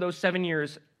 after those 7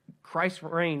 years, Christ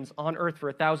reigns on earth for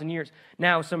 1,000 years.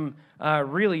 Now, some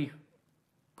really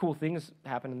cool things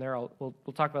happen in there. We'll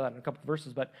talk about that in a couple of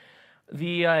verses. But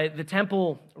the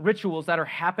temple rituals that are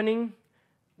happening,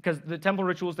 because the temple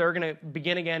rituals, they're going to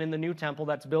begin again in the new temple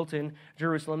that's built in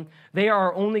Jerusalem. They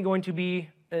are only going to be,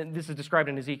 this is described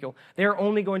in Ezekiel, they are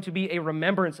only going to be a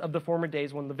remembrance of the former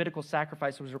days when Levitical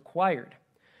sacrifice was required.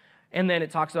 And then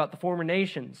it talks about the former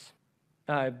nations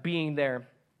being there,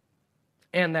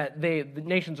 and that the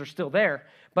nations are still there,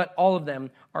 but all of them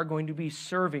are going to be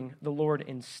serving the Lord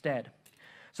instead.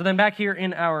 So then back here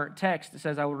in our text, it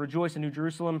says, I will rejoice in New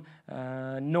Jerusalem,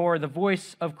 nor the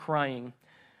voice of crying.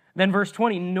 Then verse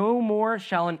 20, no more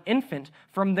shall an infant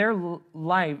from there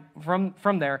live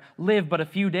but a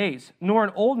few days, nor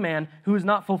an old man who has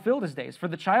not fulfilled his days. For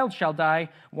the child shall die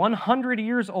 100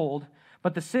 years old,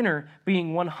 but the sinner,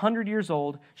 being 100 years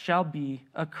old, shall be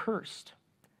accursed.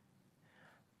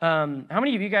 How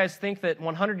many of you guys think that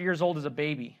 100 years old is a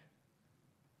baby?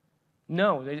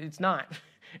 No, it's not.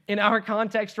 In our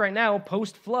context right now,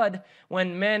 post-flood,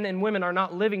 when men and women are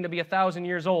not living to be 1,000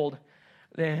 years old,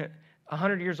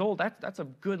 100 years old, that's a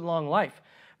good long life.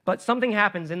 But something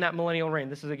happens in that millennial reign.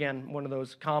 This is, again, one of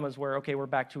those commas where, okay, we're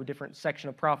back to a different section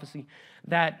of prophecy.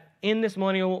 That in this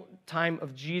millennial time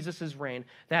of Jesus' reign,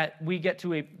 that we get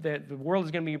to the world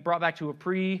is going to be brought back to a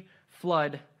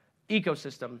pre-flood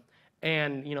ecosystem.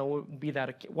 And, be that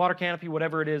a water canopy,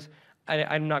 whatever it is,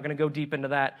 I'm not going to go deep into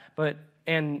that.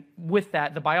 And with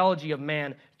that, the biology of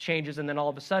man changes, and then all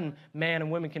of a sudden, man and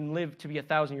women can live to be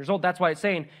 1,000 years old. That's why it's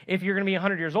saying, if you're going to be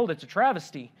 100 years old, it's a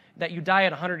travesty that you die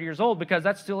at 100 years old, because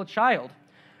that's still a child.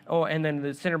 Oh, and then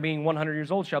the sinner being 100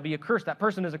 years old shall be accursed. That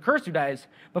person is accursed who dies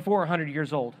before 100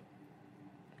 years old.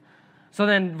 So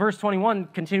then, verse 21,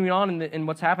 continuing on in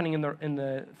what's happening in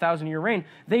the 1,000-year reign,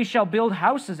 they shall build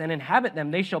houses and inhabit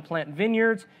them. They shall plant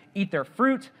vineyards, eat their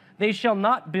fruit. They shall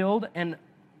not build and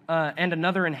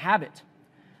another inhabit.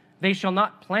 They shall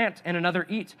not plant and another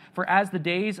eat. For as the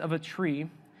days of a tree,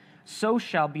 so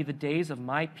shall be the days of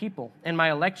my people, and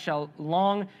my elect shall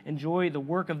long enjoy the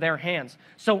work of their hands.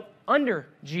 So under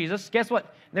Jesus, guess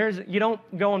what? You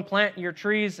don't go and plant your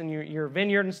trees and your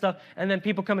vineyard and stuff, and then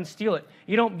people come and steal it.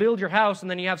 You don't build your house, and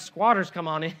then you have squatters come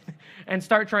on in and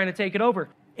start trying to take it over.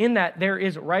 In that, there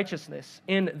is righteousness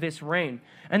in this reign.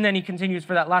 And then he continues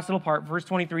for that last little part, verse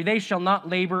 23, they shall not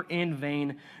labor in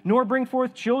vain, nor bring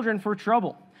forth children for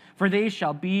trouble, for they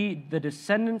shall be the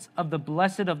descendants of the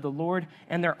blessed of the Lord,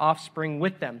 and their offspring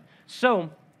with them. So,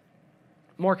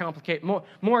 more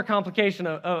complication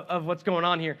of what's going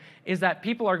on here is that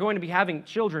people are going to be having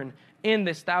children in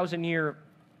this 1,000-year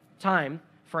time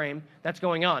frame that's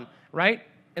going on, right?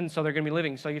 And so they're going to be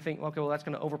living. So you think, okay, well, that's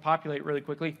going to overpopulate really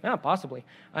quickly. Yeah, possibly.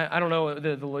 I don't know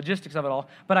the logistics of it all,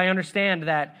 but I understand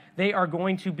that they are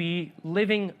going to be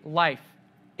living life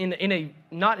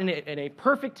not in a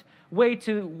perfect way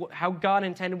to how God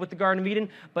intended with the Garden of Eden,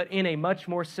 but in a much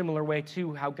more similar way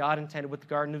to how God intended with the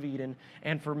Garden of Eden,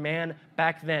 and for man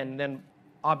back then than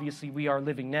obviously we are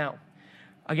living now.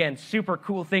 Again, super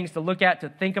cool things to look at, to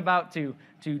think about, to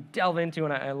delve into,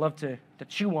 and I love to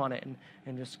chew on it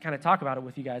and just kind of talk about it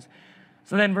with you guys.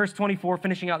 So then verse 24,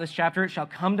 finishing out this chapter, it shall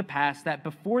come to pass that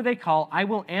before they call, I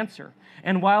will answer,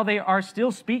 and while they are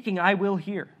still speaking, I will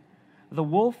hear. The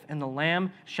wolf and the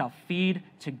lamb shall feed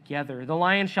together. The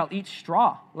lion shall eat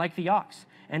straw like the ox,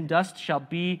 and dust shall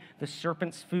be the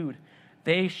serpent's food.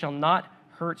 They shall not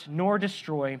hurt nor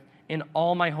destroy in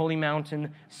all my holy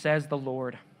mountain, says the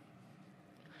Lord.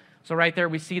 So right there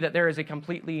we see that there is a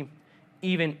completely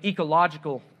even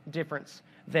ecological difference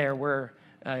there where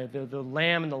the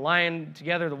lamb and the lion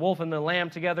together, the wolf and the lamb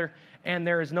together, and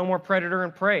there is no more predator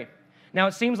and prey. Now,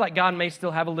 it seems like God may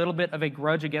still have a little bit of a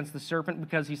grudge against the serpent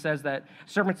because he says that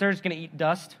serpents, they're just going to eat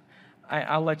dust.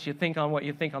 I'll let you think on what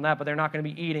you think on that, but they're not going to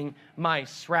be eating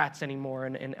mice, rats anymore,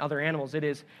 and other animals. It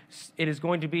is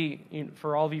going to be,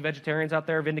 for all of you vegetarians out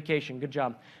there, vindication. Good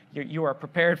job. You are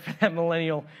prepared for that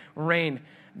millennial reign.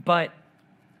 But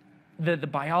the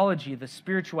biology, the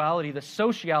spirituality, the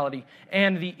sociality,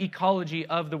 and the ecology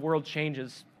of the world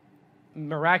changes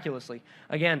miraculously.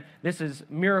 Again, this is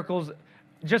miracles.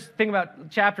 Just think about a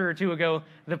chapter or two ago,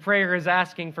 the prayer is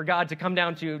asking for God to come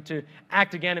down to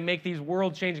act again and make these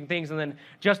world-changing things. And then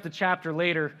just a chapter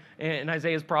later, and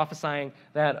Isaiah's prophesying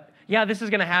that, yeah, this is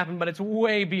going to happen, but it's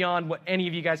way beyond what any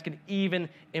of you guys could even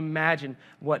imagine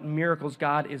what miracles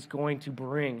God is going to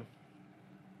bring.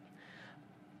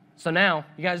 So now,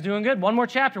 you guys doing good? One more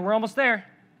chapter. We're almost there.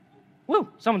 Woo!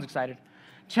 Someone's excited.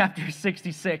 Chapter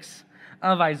 66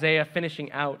 of Isaiah,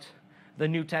 finishing out the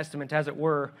New Testament, as it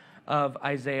were, of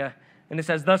Isaiah. And it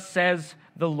says, thus says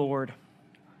the Lord,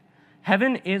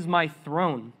 heaven is my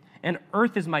throne, and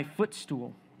earth is my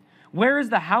footstool. Where is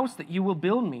the house that you will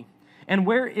build me? And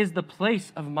where is the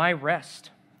place of my rest?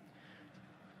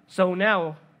 So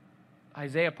now,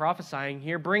 Isaiah prophesying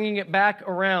here, bringing it back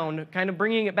around, kind of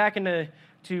bringing it back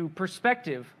into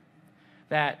perspective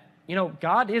that,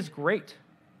 God is great.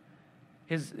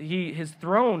 His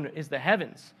throne is the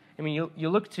heavens. I mean, you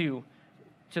look to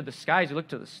the skies, you look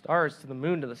to the stars, to the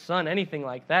moon, to the sun, anything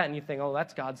like that, and you think, oh,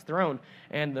 that's God's throne.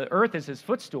 And the earth is his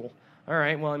footstool. All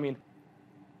right, well, I mean,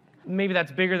 maybe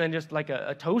that's bigger than just like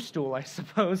a toadstool, I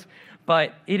suppose.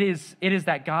 But it is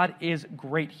that God is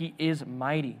great. He is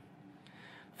mighty.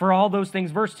 For all those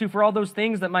things, verse 2, for all those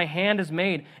things that my hand has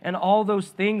made, and all those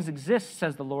things exist,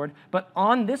 says the Lord, but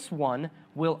on this one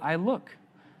will I look,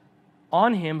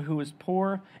 on him who is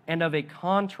poor and of a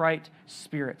contrite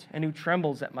spirit, and who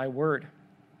trembles at my word.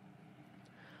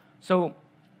 So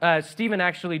Stephen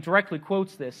actually directly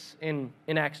quotes this in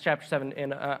Acts chapter 7, in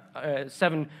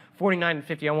 7:49 and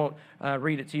 50. I won't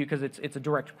read it to you because it's a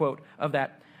direct quote of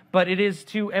that. But it is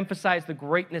to emphasize the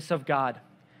greatness of God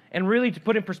and really to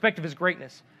put in perspective his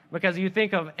greatness. Because you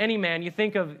think of any man, you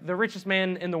think of the richest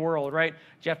man in the world, right?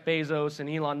 Jeff Bezos and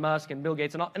Elon Musk and Bill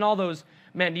Gates and all those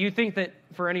men. Do you think that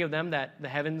for any of them that the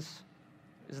heavens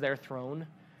is their throne?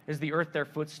 Is the earth their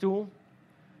footstool?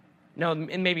 No,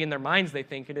 and maybe in their minds they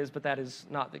think it is, but that is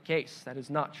not the case. That is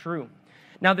not true.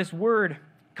 Now, this word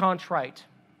contrite,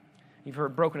 you've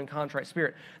heard broken and contrite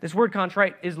spirit. This word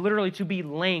contrite is literally to be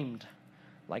lamed,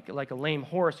 like a lame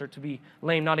horse, or to be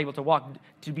lame, not able to walk,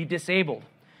 to be disabled.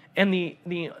 And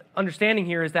the understanding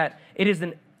here is that it is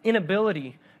an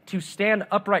inability to stand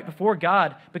upright before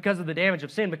God because of the damage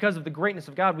of sin, because of the greatness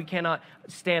of God. We cannot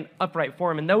stand upright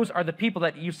for him. And those are the people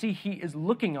that you see he is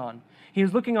looking on. He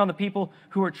is looking on the people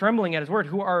who are trembling at his word,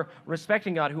 who are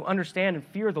respecting God, who understand and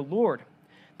fear the Lord.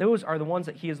 Those are the ones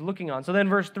that he is looking on. So then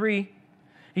verse 3,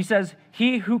 he says,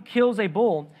 he who kills a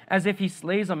bull as if he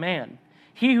slays a man.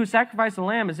 He who sacrifices a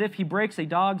lamb as if he breaks a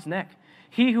dog's neck.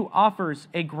 He who offers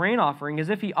a grain offering as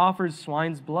if he offers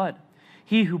swine's blood.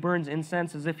 he who burns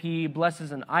incense as if he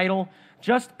blesses an idol,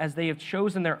 just as they have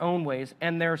chosen their own ways,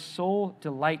 and their soul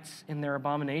delights in their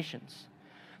abominations.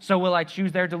 So will I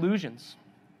choose their delusions.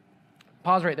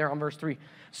 Pause right there on verse 3.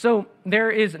 So there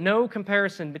is no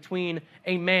comparison between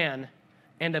a man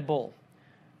and a bull.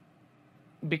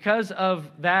 Because of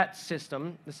that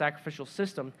system, the sacrificial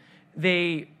system,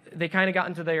 they kind of got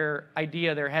into their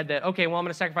idea, their head that, okay, well, I'm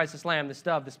going to sacrifice this lamb, this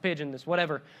dove, this pigeon, this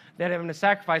whatever, that I'm going to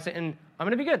sacrifice it, and I'm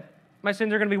going to be good. My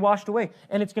sins are going to be washed away,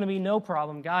 and it's going to be no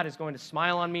problem. God is going to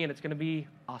smile on me, and it's going to be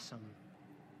awesome.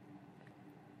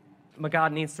 But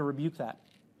God needs to rebuke that,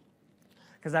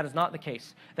 because that is not the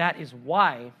case. That is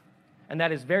why, and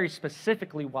that is very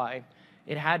specifically why,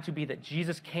 it had to be that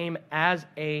Jesus came as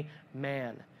a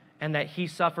man, and that he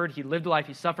suffered, he lived life,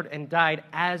 he suffered and died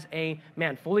as a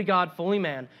man, fully God, fully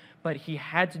man. But he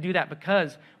had to do that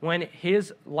because when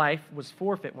his life was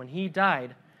forfeit, when he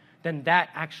died, then that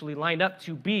actually lined up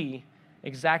to be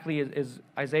exactly as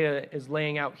Isaiah is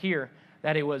laying out here,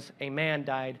 that it was a man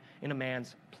died in a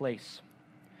man's place.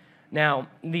 Now,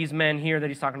 these men here that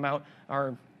he's talking about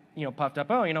are, puffed up.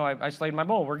 Oh, I slayed my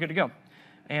bull. We're good to go.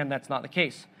 And that's not the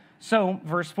case. So,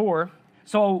 verse 4,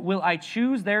 so will I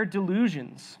choose their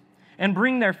delusions and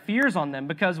bring their fears on them,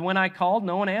 because when I called,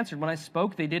 no one answered. When I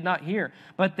spoke, they did not hear.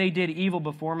 But they did evil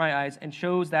before my eyes and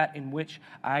chose that in which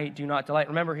I do not delight.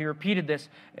 Remember, he repeated this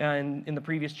in the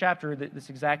previous chapter, this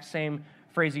exact same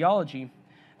phraseology,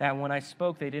 that when I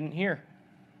spoke, they didn't hear.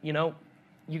 You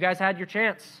guys had your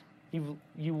chance.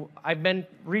 I've been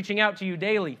reaching out to you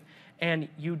daily, and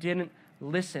you didn't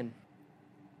listen.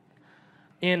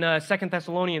 In 2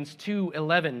 Thessalonians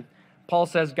 2:11, Paul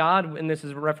says, God, and this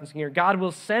is referencing here, God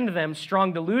will send them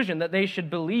strong delusion that they should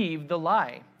believe the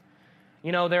lie.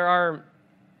 There are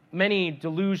many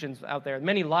delusions out there,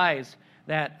 many lies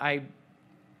that I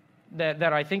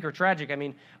think are tragic. I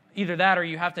mean, either that or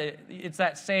it's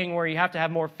that saying where you have to have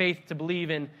more faith to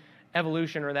believe in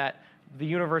evolution, or that the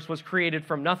universe was created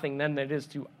from nothing than it is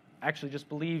to actually just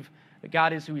believe that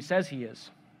God is who he says he is.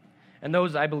 And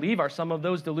those, I believe, are some of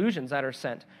those delusions that are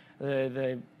sent.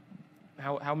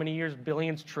 How many years,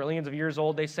 billions, trillions of years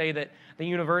old they say that the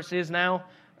universe is now?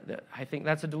 I think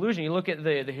that's a delusion. You look at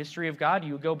the history of God,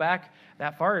 you go back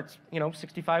that far, it's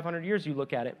 6,500 years you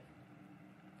look at it.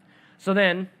 So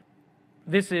then,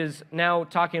 this is now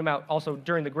talking about also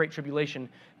during the Great Tribulation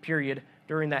period,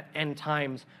 during that end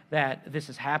times, that this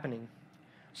is happening.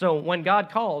 So when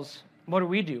God calls, what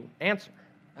do? Answer.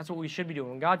 That's what we should be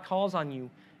doing. When God calls on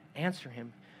you, answer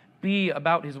him. Be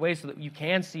about his ways so that you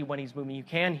can see when he's moving. You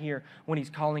can hear when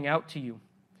he's calling out to you.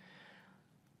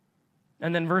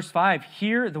 And then verse 5,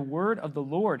 hear the word of the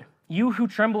Lord, you who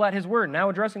tremble at his word. Now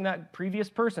addressing that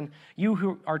previous person, you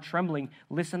who are trembling,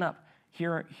 listen up.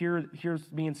 Here's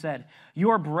being said.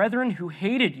 Your brethren who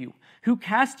hated you, who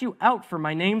cast you out for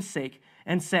my name's sake,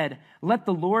 and said, let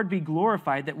the Lord be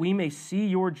glorified, that we may see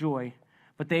your joy.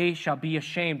 But they shall be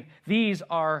ashamed. These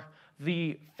are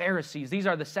the Pharisees. These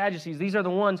are the Sadducees. These are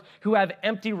the ones who have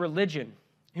empty religion,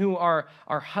 who are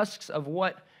husks of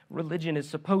what religion is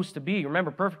supposed to be.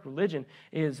 Remember, perfect religion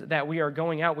is that we are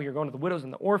going out, we are going to the widows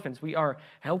and the orphans, we are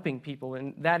helping people,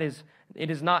 and it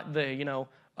is not the,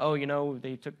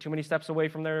 they took too many steps away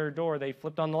from their door, they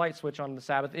flipped on the light switch on the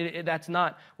Sabbath. That's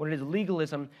not what it is.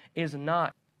 Legalism is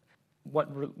not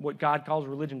what God calls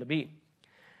religion to be.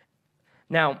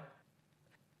 Now,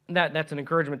 that's an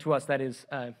encouragement to us. That is,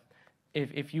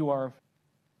 if you are,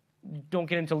 don't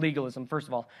get into legalism, first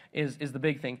of all, is the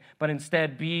big thing. But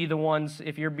instead, be the ones,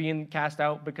 if you're being cast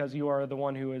out because you are the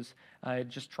one who is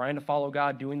just trying to follow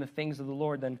God, doing the things of the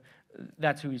Lord, then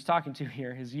that's who he's talking to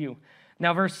here, is you.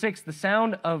 Now, verse 6, the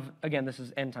sound of, again, this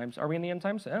is end times. Are we in the end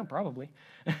times? Oh, probably.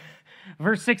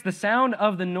 Verse 6, the sound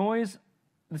of noise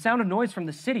from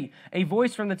the city, a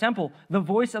voice from the temple, the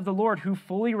voice of the Lord who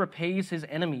fully repays his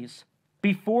enemies.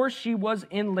 Before she was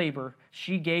in labor,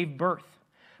 she gave birth.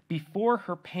 Before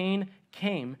her pain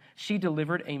came, she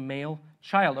delivered a male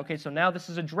child. Okay, so now this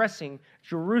is addressing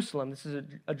Jerusalem. This is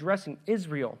addressing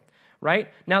Israel, right?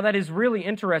 Now that is really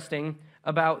interesting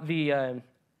about the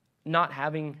not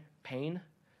having pain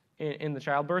in the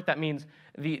childbirth. That means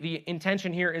the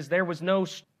intention here is there was no,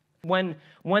 when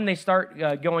they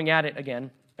start going at it again,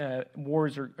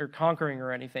 wars or conquering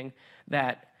or anything,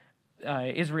 that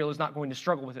Israel is not going to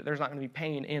struggle with it. There's not going to be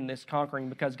pain in this conquering,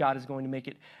 because God is going to make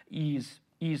it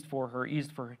eased for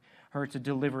her to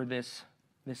deliver this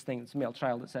thing, this male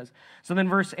child, it says. So then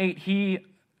verse 8,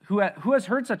 who has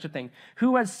heard such a thing?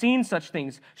 Who has seen such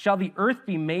things? Shall the earth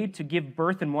be made to give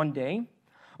birth in one day?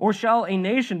 Or shall a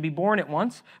nation be born at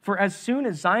once? For as soon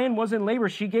as Zion was in labor,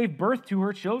 she gave birth to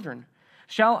her children.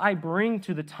 Shall I bring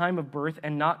to the time of birth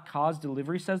and not cause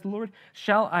delivery, says the Lord?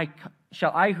 Shall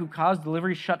I who cause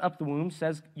delivery shut up the womb,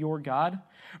 says your God?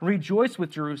 Rejoice with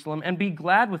Jerusalem and be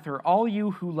glad with her, all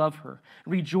you who love her.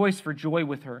 Rejoice for joy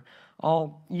with her,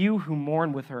 all you who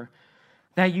mourn with her,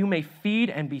 that you may feed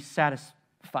and be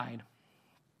satisfied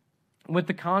with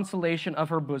the consolation of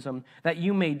her bosom, that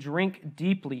you may drink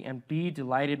deeply and be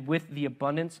delighted with the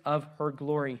abundance of her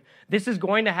glory. This is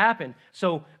going to happen,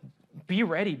 so be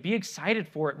ready, be excited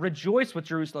for it. Rejoice with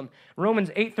Jerusalem. Romans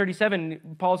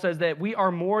 8:37, Paul says that we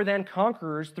are more than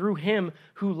conquerors through him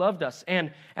who loved us.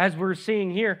 And as we're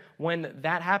seeing here, when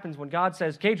that happens, when God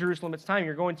says, okay, Jerusalem, it's time,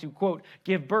 you're going to, quote,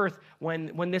 give birth,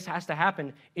 when this has to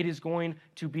happen, it is going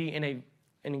to be in an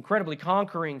incredibly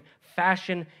conquering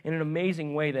fashion in an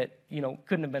amazing way that,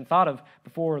 couldn't have been thought of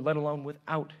before, let alone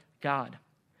without God.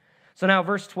 So now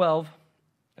verse 12,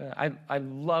 I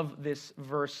love this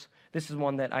verse. This is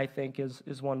one that I think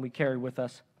is one we carry with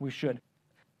us. We should,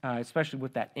 especially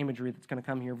with that imagery that's going to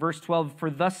come here. Verse 12, for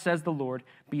thus says the Lord,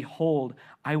 behold,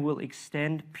 I will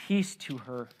extend peace to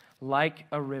her like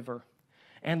a river,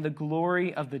 and the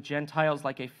glory of the Gentiles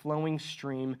like a flowing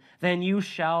stream. Then you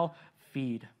shall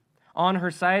feed. On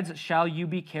her sides shall you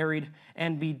be carried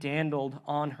and be dandled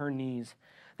on her knees.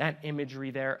 That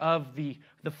imagery there of the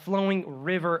flowing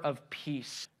river of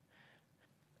peace.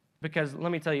 Because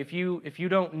let me tell you, if you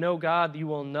don't know God, you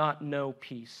will not know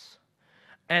peace.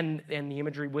 And the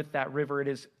imagery with that river, it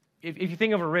is, if you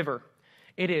think of a river,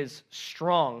 it is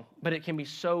strong, but it can be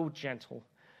so gentle.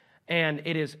 And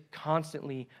it is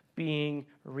constantly being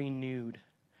renewed.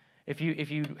 If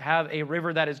you have a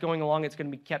river that is going along, it's going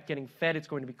to be kept getting fed, it's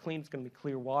going to be clean, it's going to be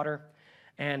clear water.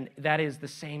 And that is the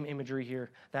same imagery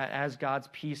here, that as God's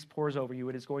peace pours over you,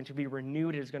 it is going to be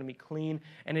renewed, it is going to be clean,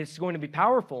 and it's going to be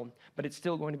powerful, but it's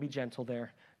still going to be gentle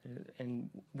there. And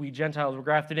we Gentiles were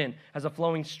grafted in as a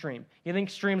flowing stream. You think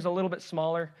stream's a little bit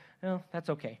smaller? Well, that's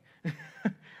okay.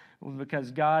 Because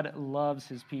God loves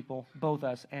his people, both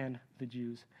us and the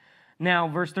Jews. Now,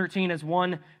 verse 13, as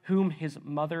one whom his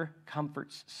mother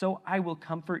comforts, so I will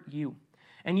comfort you,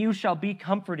 and you shall be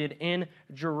comforted in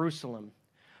Jerusalem.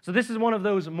 So this is one of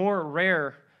those more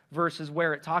rare verses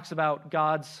where it talks about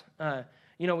God's,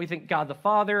 we think God the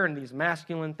Father and these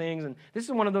masculine things, and this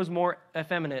is one of those more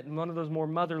effeminate and one of those more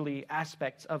motherly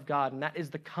aspects of God, and that is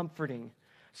the comforting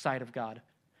side of God.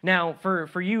 Now,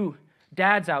 for you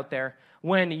dads out there,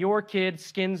 when your kid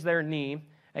skins their knee,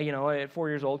 at 4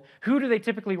 years old, who do they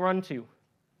typically run to?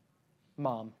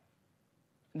 Mom.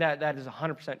 That is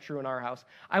 100% true in our house.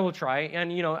 I will try,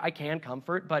 and I can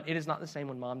comfort, but it is not the same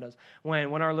when Mom does.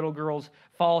 When our little girls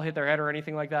fall, hit their head, or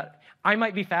anything like that, I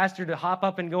might be faster to hop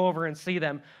up and go over and see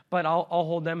them, but I'll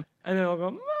hold them, and then I'll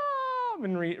go, Mom,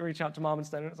 and reach out to Mom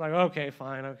instead. And it's like, okay,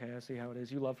 fine, okay, I see how it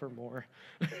is. You love her more.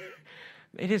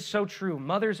 It is so true.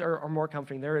 Mothers are more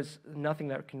comforting. There is nothing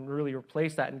that can really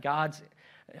replace that, and God's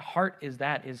heart is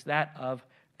that of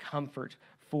comfort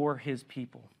for his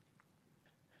people.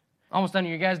 Almost done.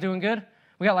 You guys doing good?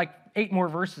 We got like 8 more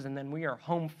verses and then we are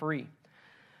home free.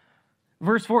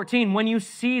 Verse 14, when you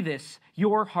see this,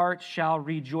 your heart shall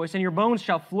rejoice and your bones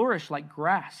shall flourish like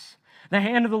grass. The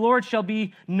hand of the Lord shall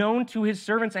be known to his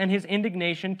servants and his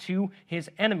indignation to his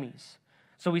enemies.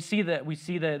 So we see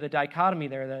the dichotomy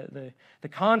there, the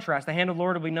contrast. The hand of the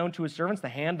Lord will be known to his servants,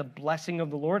 the blessing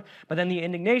of the Lord. But then the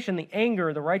indignation, the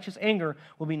anger, the righteous anger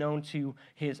will be known to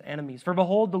his enemies. For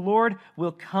behold, the Lord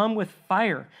will come with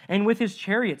fire, and with his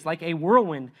chariots like a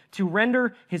whirlwind, to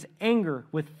render his anger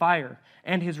with fire,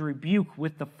 and his rebuke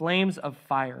with the flames of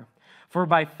fire. For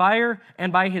by fire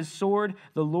and by his sword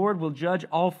the Lord will judge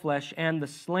all flesh, and the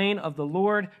slain of the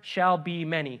Lord shall be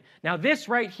many. Now this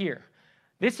right here,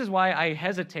 this is why I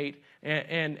hesitate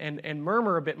and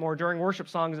murmur a bit more during worship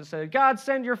songs that say, God,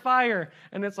 send your fire.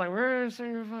 And it's like, we're going to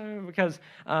send your fire. Because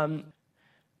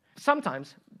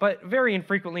sometimes, but very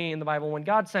infrequently in the Bible, when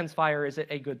God sends fire, is it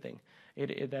a good thing?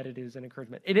 That it is an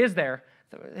encouragement. It is there.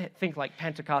 Think like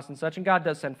Pentecost and such, and God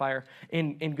does send fire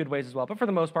in good ways as well. But for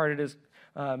the most part, it is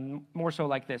more so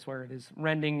like this, where it is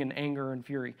rending and anger and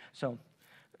fury. So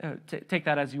take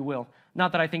that as you will.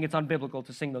 Not that I think it's unbiblical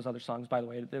to sing those other songs, by the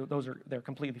way. They're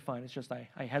completely fine. It's just I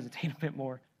hesitate a bit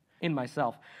more in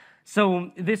myself.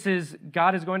 So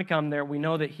God is going to come there. We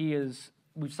know that he is,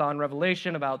 we saw in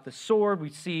Revelation about the sword. We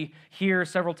see here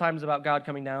several times about God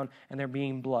coming down and there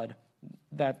being blood.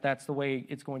 That's the way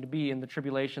it's going to be in the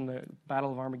tribulation, the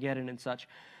battle of Armageddon and such.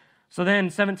 So then,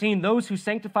 17, those who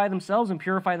sanctify themselves and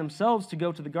purify themselves to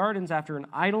go to the gardens after an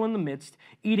idol in the midst,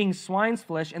 eating swine's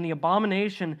flesh and the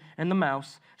abomination and the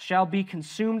mouse, shall be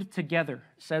consumed together,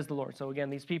 says the Lord. So again,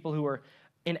 these people who are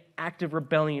in active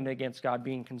rebellion against God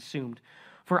being consumed.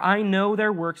 For I know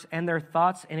their works and their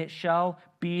thoughts, and it shall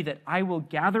be that I will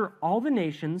gather all the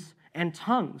nations and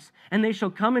tongues, and they shall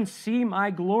come and see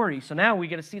my glory. So now we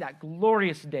get to see that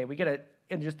glorious day. We get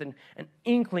just an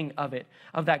inkling of it,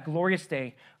 of that glorious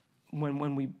day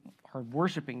when we are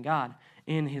worshiping God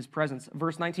in his presence.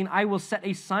 Verse 19, I will set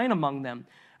a sign among them,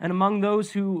 and among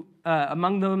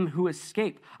them who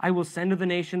escape, I will send to the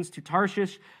nations, to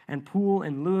Tarshish and Pool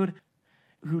and Lud,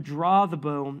 who draw the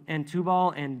bow, and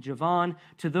Tubal and Javan,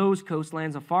 to those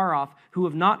coastlands afar off, who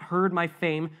have not heard my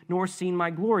fame, nor seen my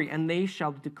glory, and they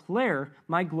shall declare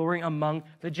my glory among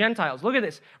the Gentiles. Look at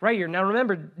this right here. Now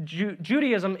remember,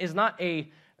 Judaism is not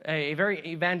a very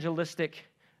evangelistic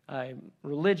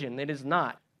religion. It is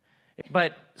not.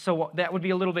 But so that would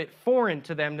be a little bit foreign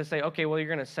to them to say, okay, well, you're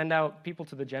going to send out people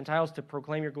to the Gentiles to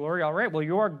proclaim your glory. All right, well,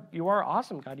 you are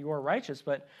awesome, God. You are righteous,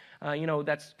 but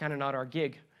that's kind of not our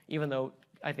gig, even though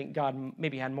I think God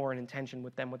maybe had more an intention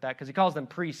with them with that, because he calls them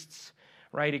priests,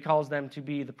 right? He calls them to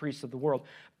be the priests of the world.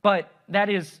 But that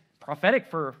is prophetic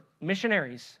for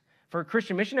missionaries, for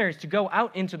Christian missionaries to go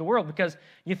out into the world, because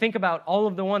you think about all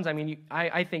of the ones,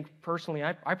 I think personally,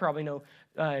 I probably know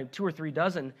 2 or 3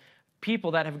 dozen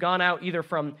people that have gone out either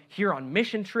from here on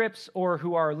mission trips or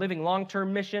who are living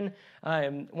long-term mission.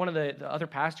 One of the other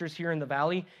pastors here in the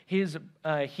valley,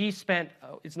 he spent,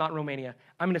 it's not Romania.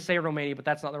 I'm going to say Romania, but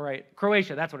that's not the right.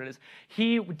 Croatia, that's what it is.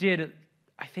 He did,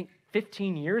 I think,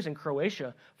 15 years in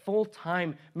Croatia,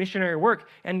 full-time missionary work.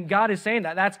 And God is saying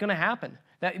that that's going to happen,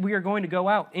 that we are going to go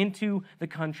out into the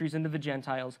countries, into the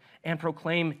Gentiles, and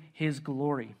proclaim his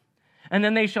glory. And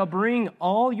then they shall bring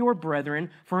all your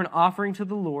brethren for an offering to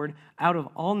the Lord out of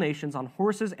all nations, on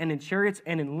horses and in chariots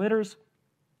and in litters,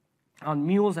 on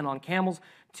mules and on camels,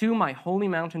 to my holy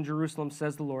mountain Jerusalem,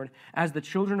 says the Lord, as the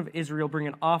children of Israel bring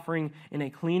an offering in a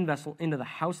clean vessel into the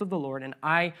house of the Lord, and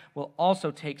I will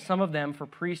also take some of them for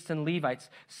priests and Levites,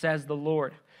 says the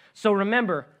Lord. So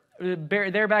remember,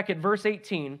 there back at verse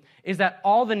 18, is that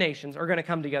all the nations are going to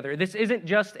come together. This isn't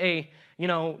just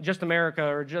just America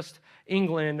or just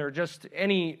England or just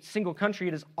any single country.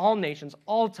 It is all nations,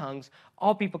 all tongues,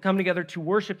 all people come together to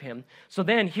worship him. So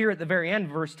then here at the very end,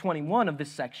 verse 21 of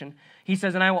this section, he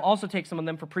says, and I will also take some of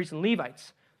them for priests and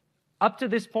Levites. Up to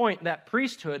this point, that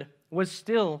priesthood was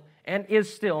still and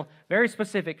is still very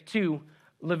specific to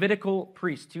Levitical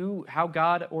priests, to how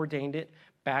God ordained it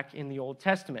back in the Old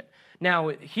Testament. Now,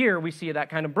 here we see that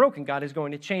kind of broken. God is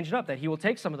going to change it up, that he will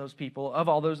take some of those people of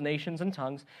all those nations and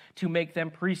tongues to make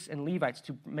them priests and Levites,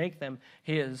 to make them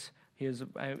his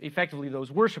effectively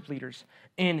those worship leaders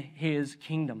in his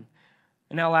kingdom.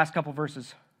 And now last couple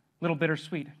verses, a little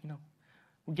bittersweet.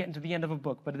 We're getting to the end of a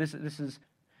book, but this is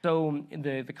so,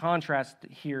 the contrast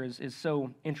here is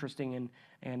so interesting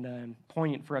and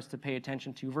poignant for us to pay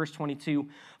attention to. Verse 22,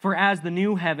 for as the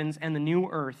new heavens and the new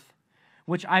earth,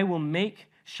 which I will make,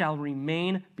 shall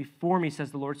remain before me,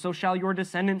 says the Lord, so shall your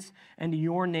descendants and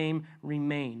your name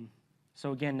remain.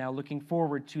 So again, now looking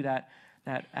forward to that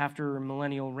after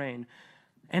millennial reign.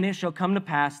 And it shall come to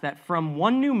pass that from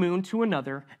one new moon to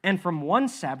another, and from one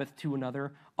Sabbath to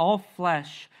another, all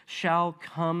flesh shall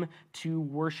come to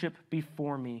worship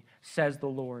before me, says the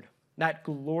Lord. That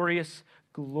glorious,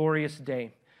 glorious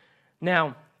day.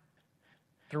 Now,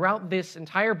 throughout this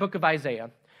entire book of Isaiah,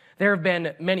 there have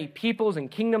been many peoples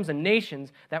and kingdoms and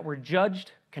nations that were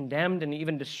judged, condemned, and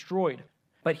even destroyed.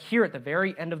 But here at the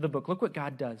very end of the book, look what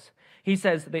God does. He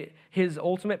says that his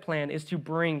ultimate plan is to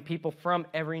bring people from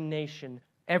every nation,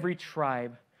 every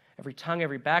tribe, every tongue,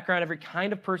 every background, every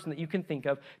kind of person that you can think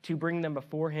of, to bring them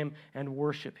before him and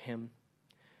worship him.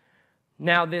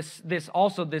 Now, this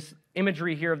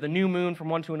imagery here of the new moon from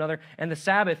one to another and the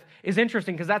Sabbath is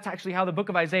interesting, because that's actually how the book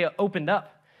of Isaiah opened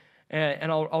up.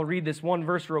 And I'll read this one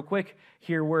verse real quick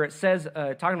here where it says,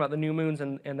 talking about the new moons,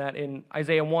 and that in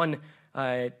Isaiah 1,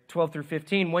 12 through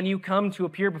 15, when you come to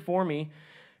appear before me,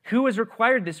 who has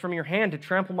required this from your hand to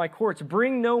trample my courts?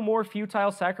 Bring no more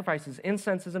futile sacrifices.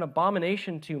 Incense is an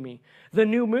abomination to me. The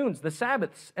new moons, the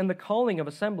Sabbaths, and the calling of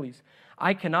assemblies.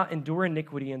 I cannot endure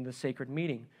iniquity in the sacred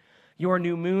meeting. Your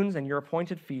new moons and your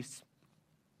appointed feasts,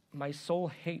 my soul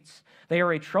hates. They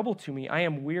are a trouble to me. I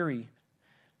am weary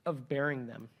of bearing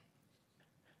them.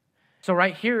 So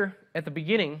right here at the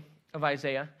beginning of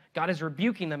Isaiah, God is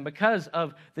rebuking them because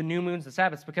of the new moons, the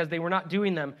Sabbaths, because they were not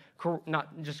doing them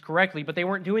not just correctly, but they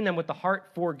weren't doing them with the heart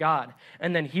for God.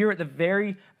 And then here at the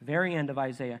very, very end of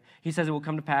Isaiah, he says it will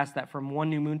come to pass that from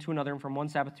one new moon to another and from one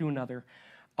Sabbath to another,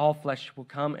 all flesh will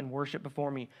come and worship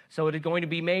before me. So it is going to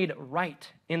be made right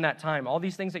in that time. All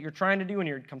these things that you're trying to do and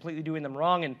you're completely doing them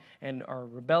wrong and are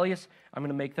rebellious, I'm going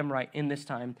to make them right in this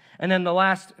time. And then the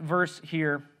last verse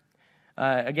here,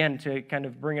 again, to kind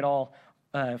of bring it all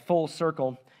full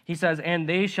circle. He says, "And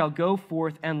they shall go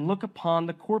forth and look upon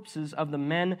the corpses of the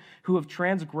men who have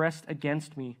transgressed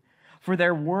against me. For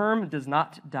their worm does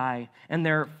not die, and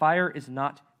their fire is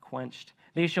not quenched.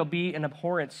 They shall be an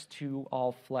abhorrence to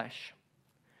all flesh."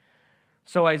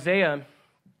 So Isaiah,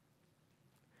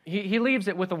 he leaves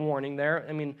it with a warning there.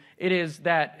 I mean, it is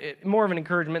more of an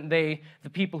encouragement. The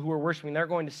people who are worshiping, they're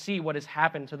going to see what has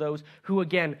happened to those who,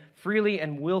 again, freely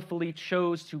and willfully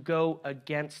chose to go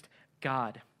against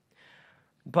God.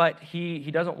 But he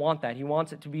doesn't want that. He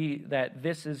wants it to be that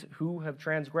this is who have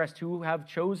transgressed, who have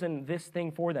chosen this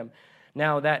thing for them.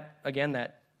 Now that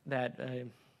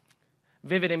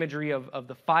vivid imagery of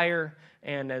the fire,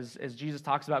 and as Jesus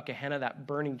talks about Gehenna, that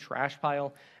burning trash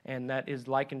pile, and that is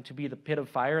likened to be the pit of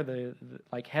fire,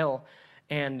 like hell.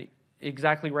 And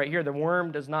exactly right here, the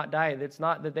worm does not die. It's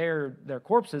not that they're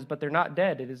corpses, but they're not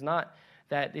dead. It is not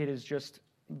that it is just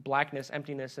blackness,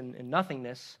 emptiness, and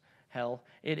nothingness, hell.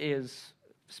 It is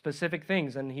specific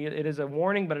things, and it is a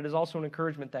warning, but it is also an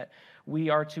encouragement that we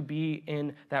are to be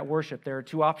in that worship. There are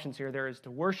two options here. There is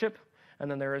to worship, and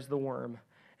then there is the worm.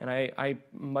 And I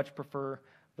much prefer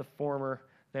the former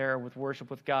there with worship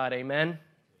with God. Amen?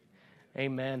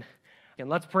 Amen. And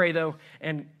let's pray, though,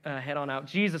 and head on out.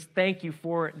 Jesus, thank you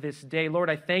for this day. Lord,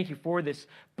 I thank you for this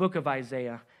book of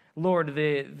Isaiah. Lord,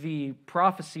 the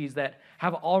prophecies that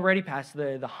have already passed,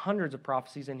 the hundreds of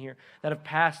prophecies in here that have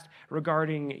passed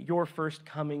regarding your first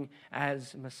coming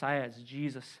as Messiah, as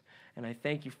Jesus. And I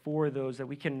thank you for those, that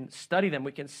we can study them.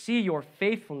 We can see your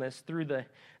faithfulness through the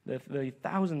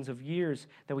thousands of years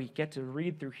that we get to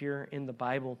read through here in the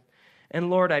Bible. And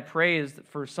Lord, I pray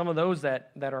for some of those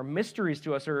that are mysteries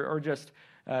to us, or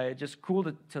just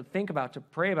cool to think about, to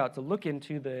pray about, to look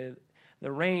into the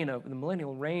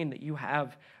millennial reign that you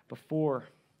have before.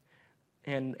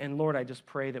 And Lord, I just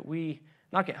pray that we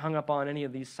not get hung up on any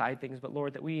of these side things, but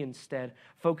Lord, that we instead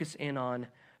focus in on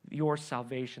your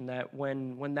salvation, that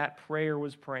when that prayer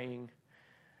was praying,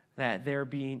 that there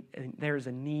is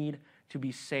a need to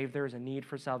be saved, there is a need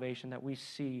for salvation, that we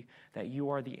see that you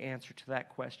are the answer to that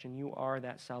question. You are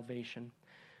that salvation.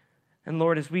 And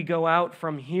Lord, as we go out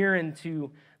from here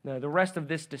into the rest of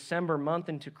this December month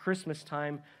into Christmas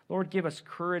time, Lord, give us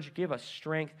courage, give us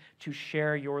strength to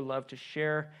share your love, to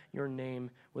share your name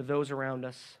with those around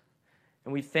us.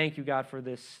 And we thank you, God, for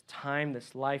this time,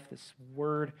 this life, this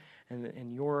word,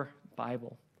 and your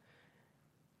Bible.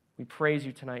 We praise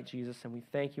you tonight, Jesus, and we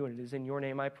thank you, and it is in your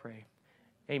name I pray.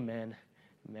 Amen.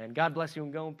 Amen. God bless you,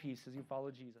 and go in peace as you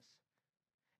follow Jesus.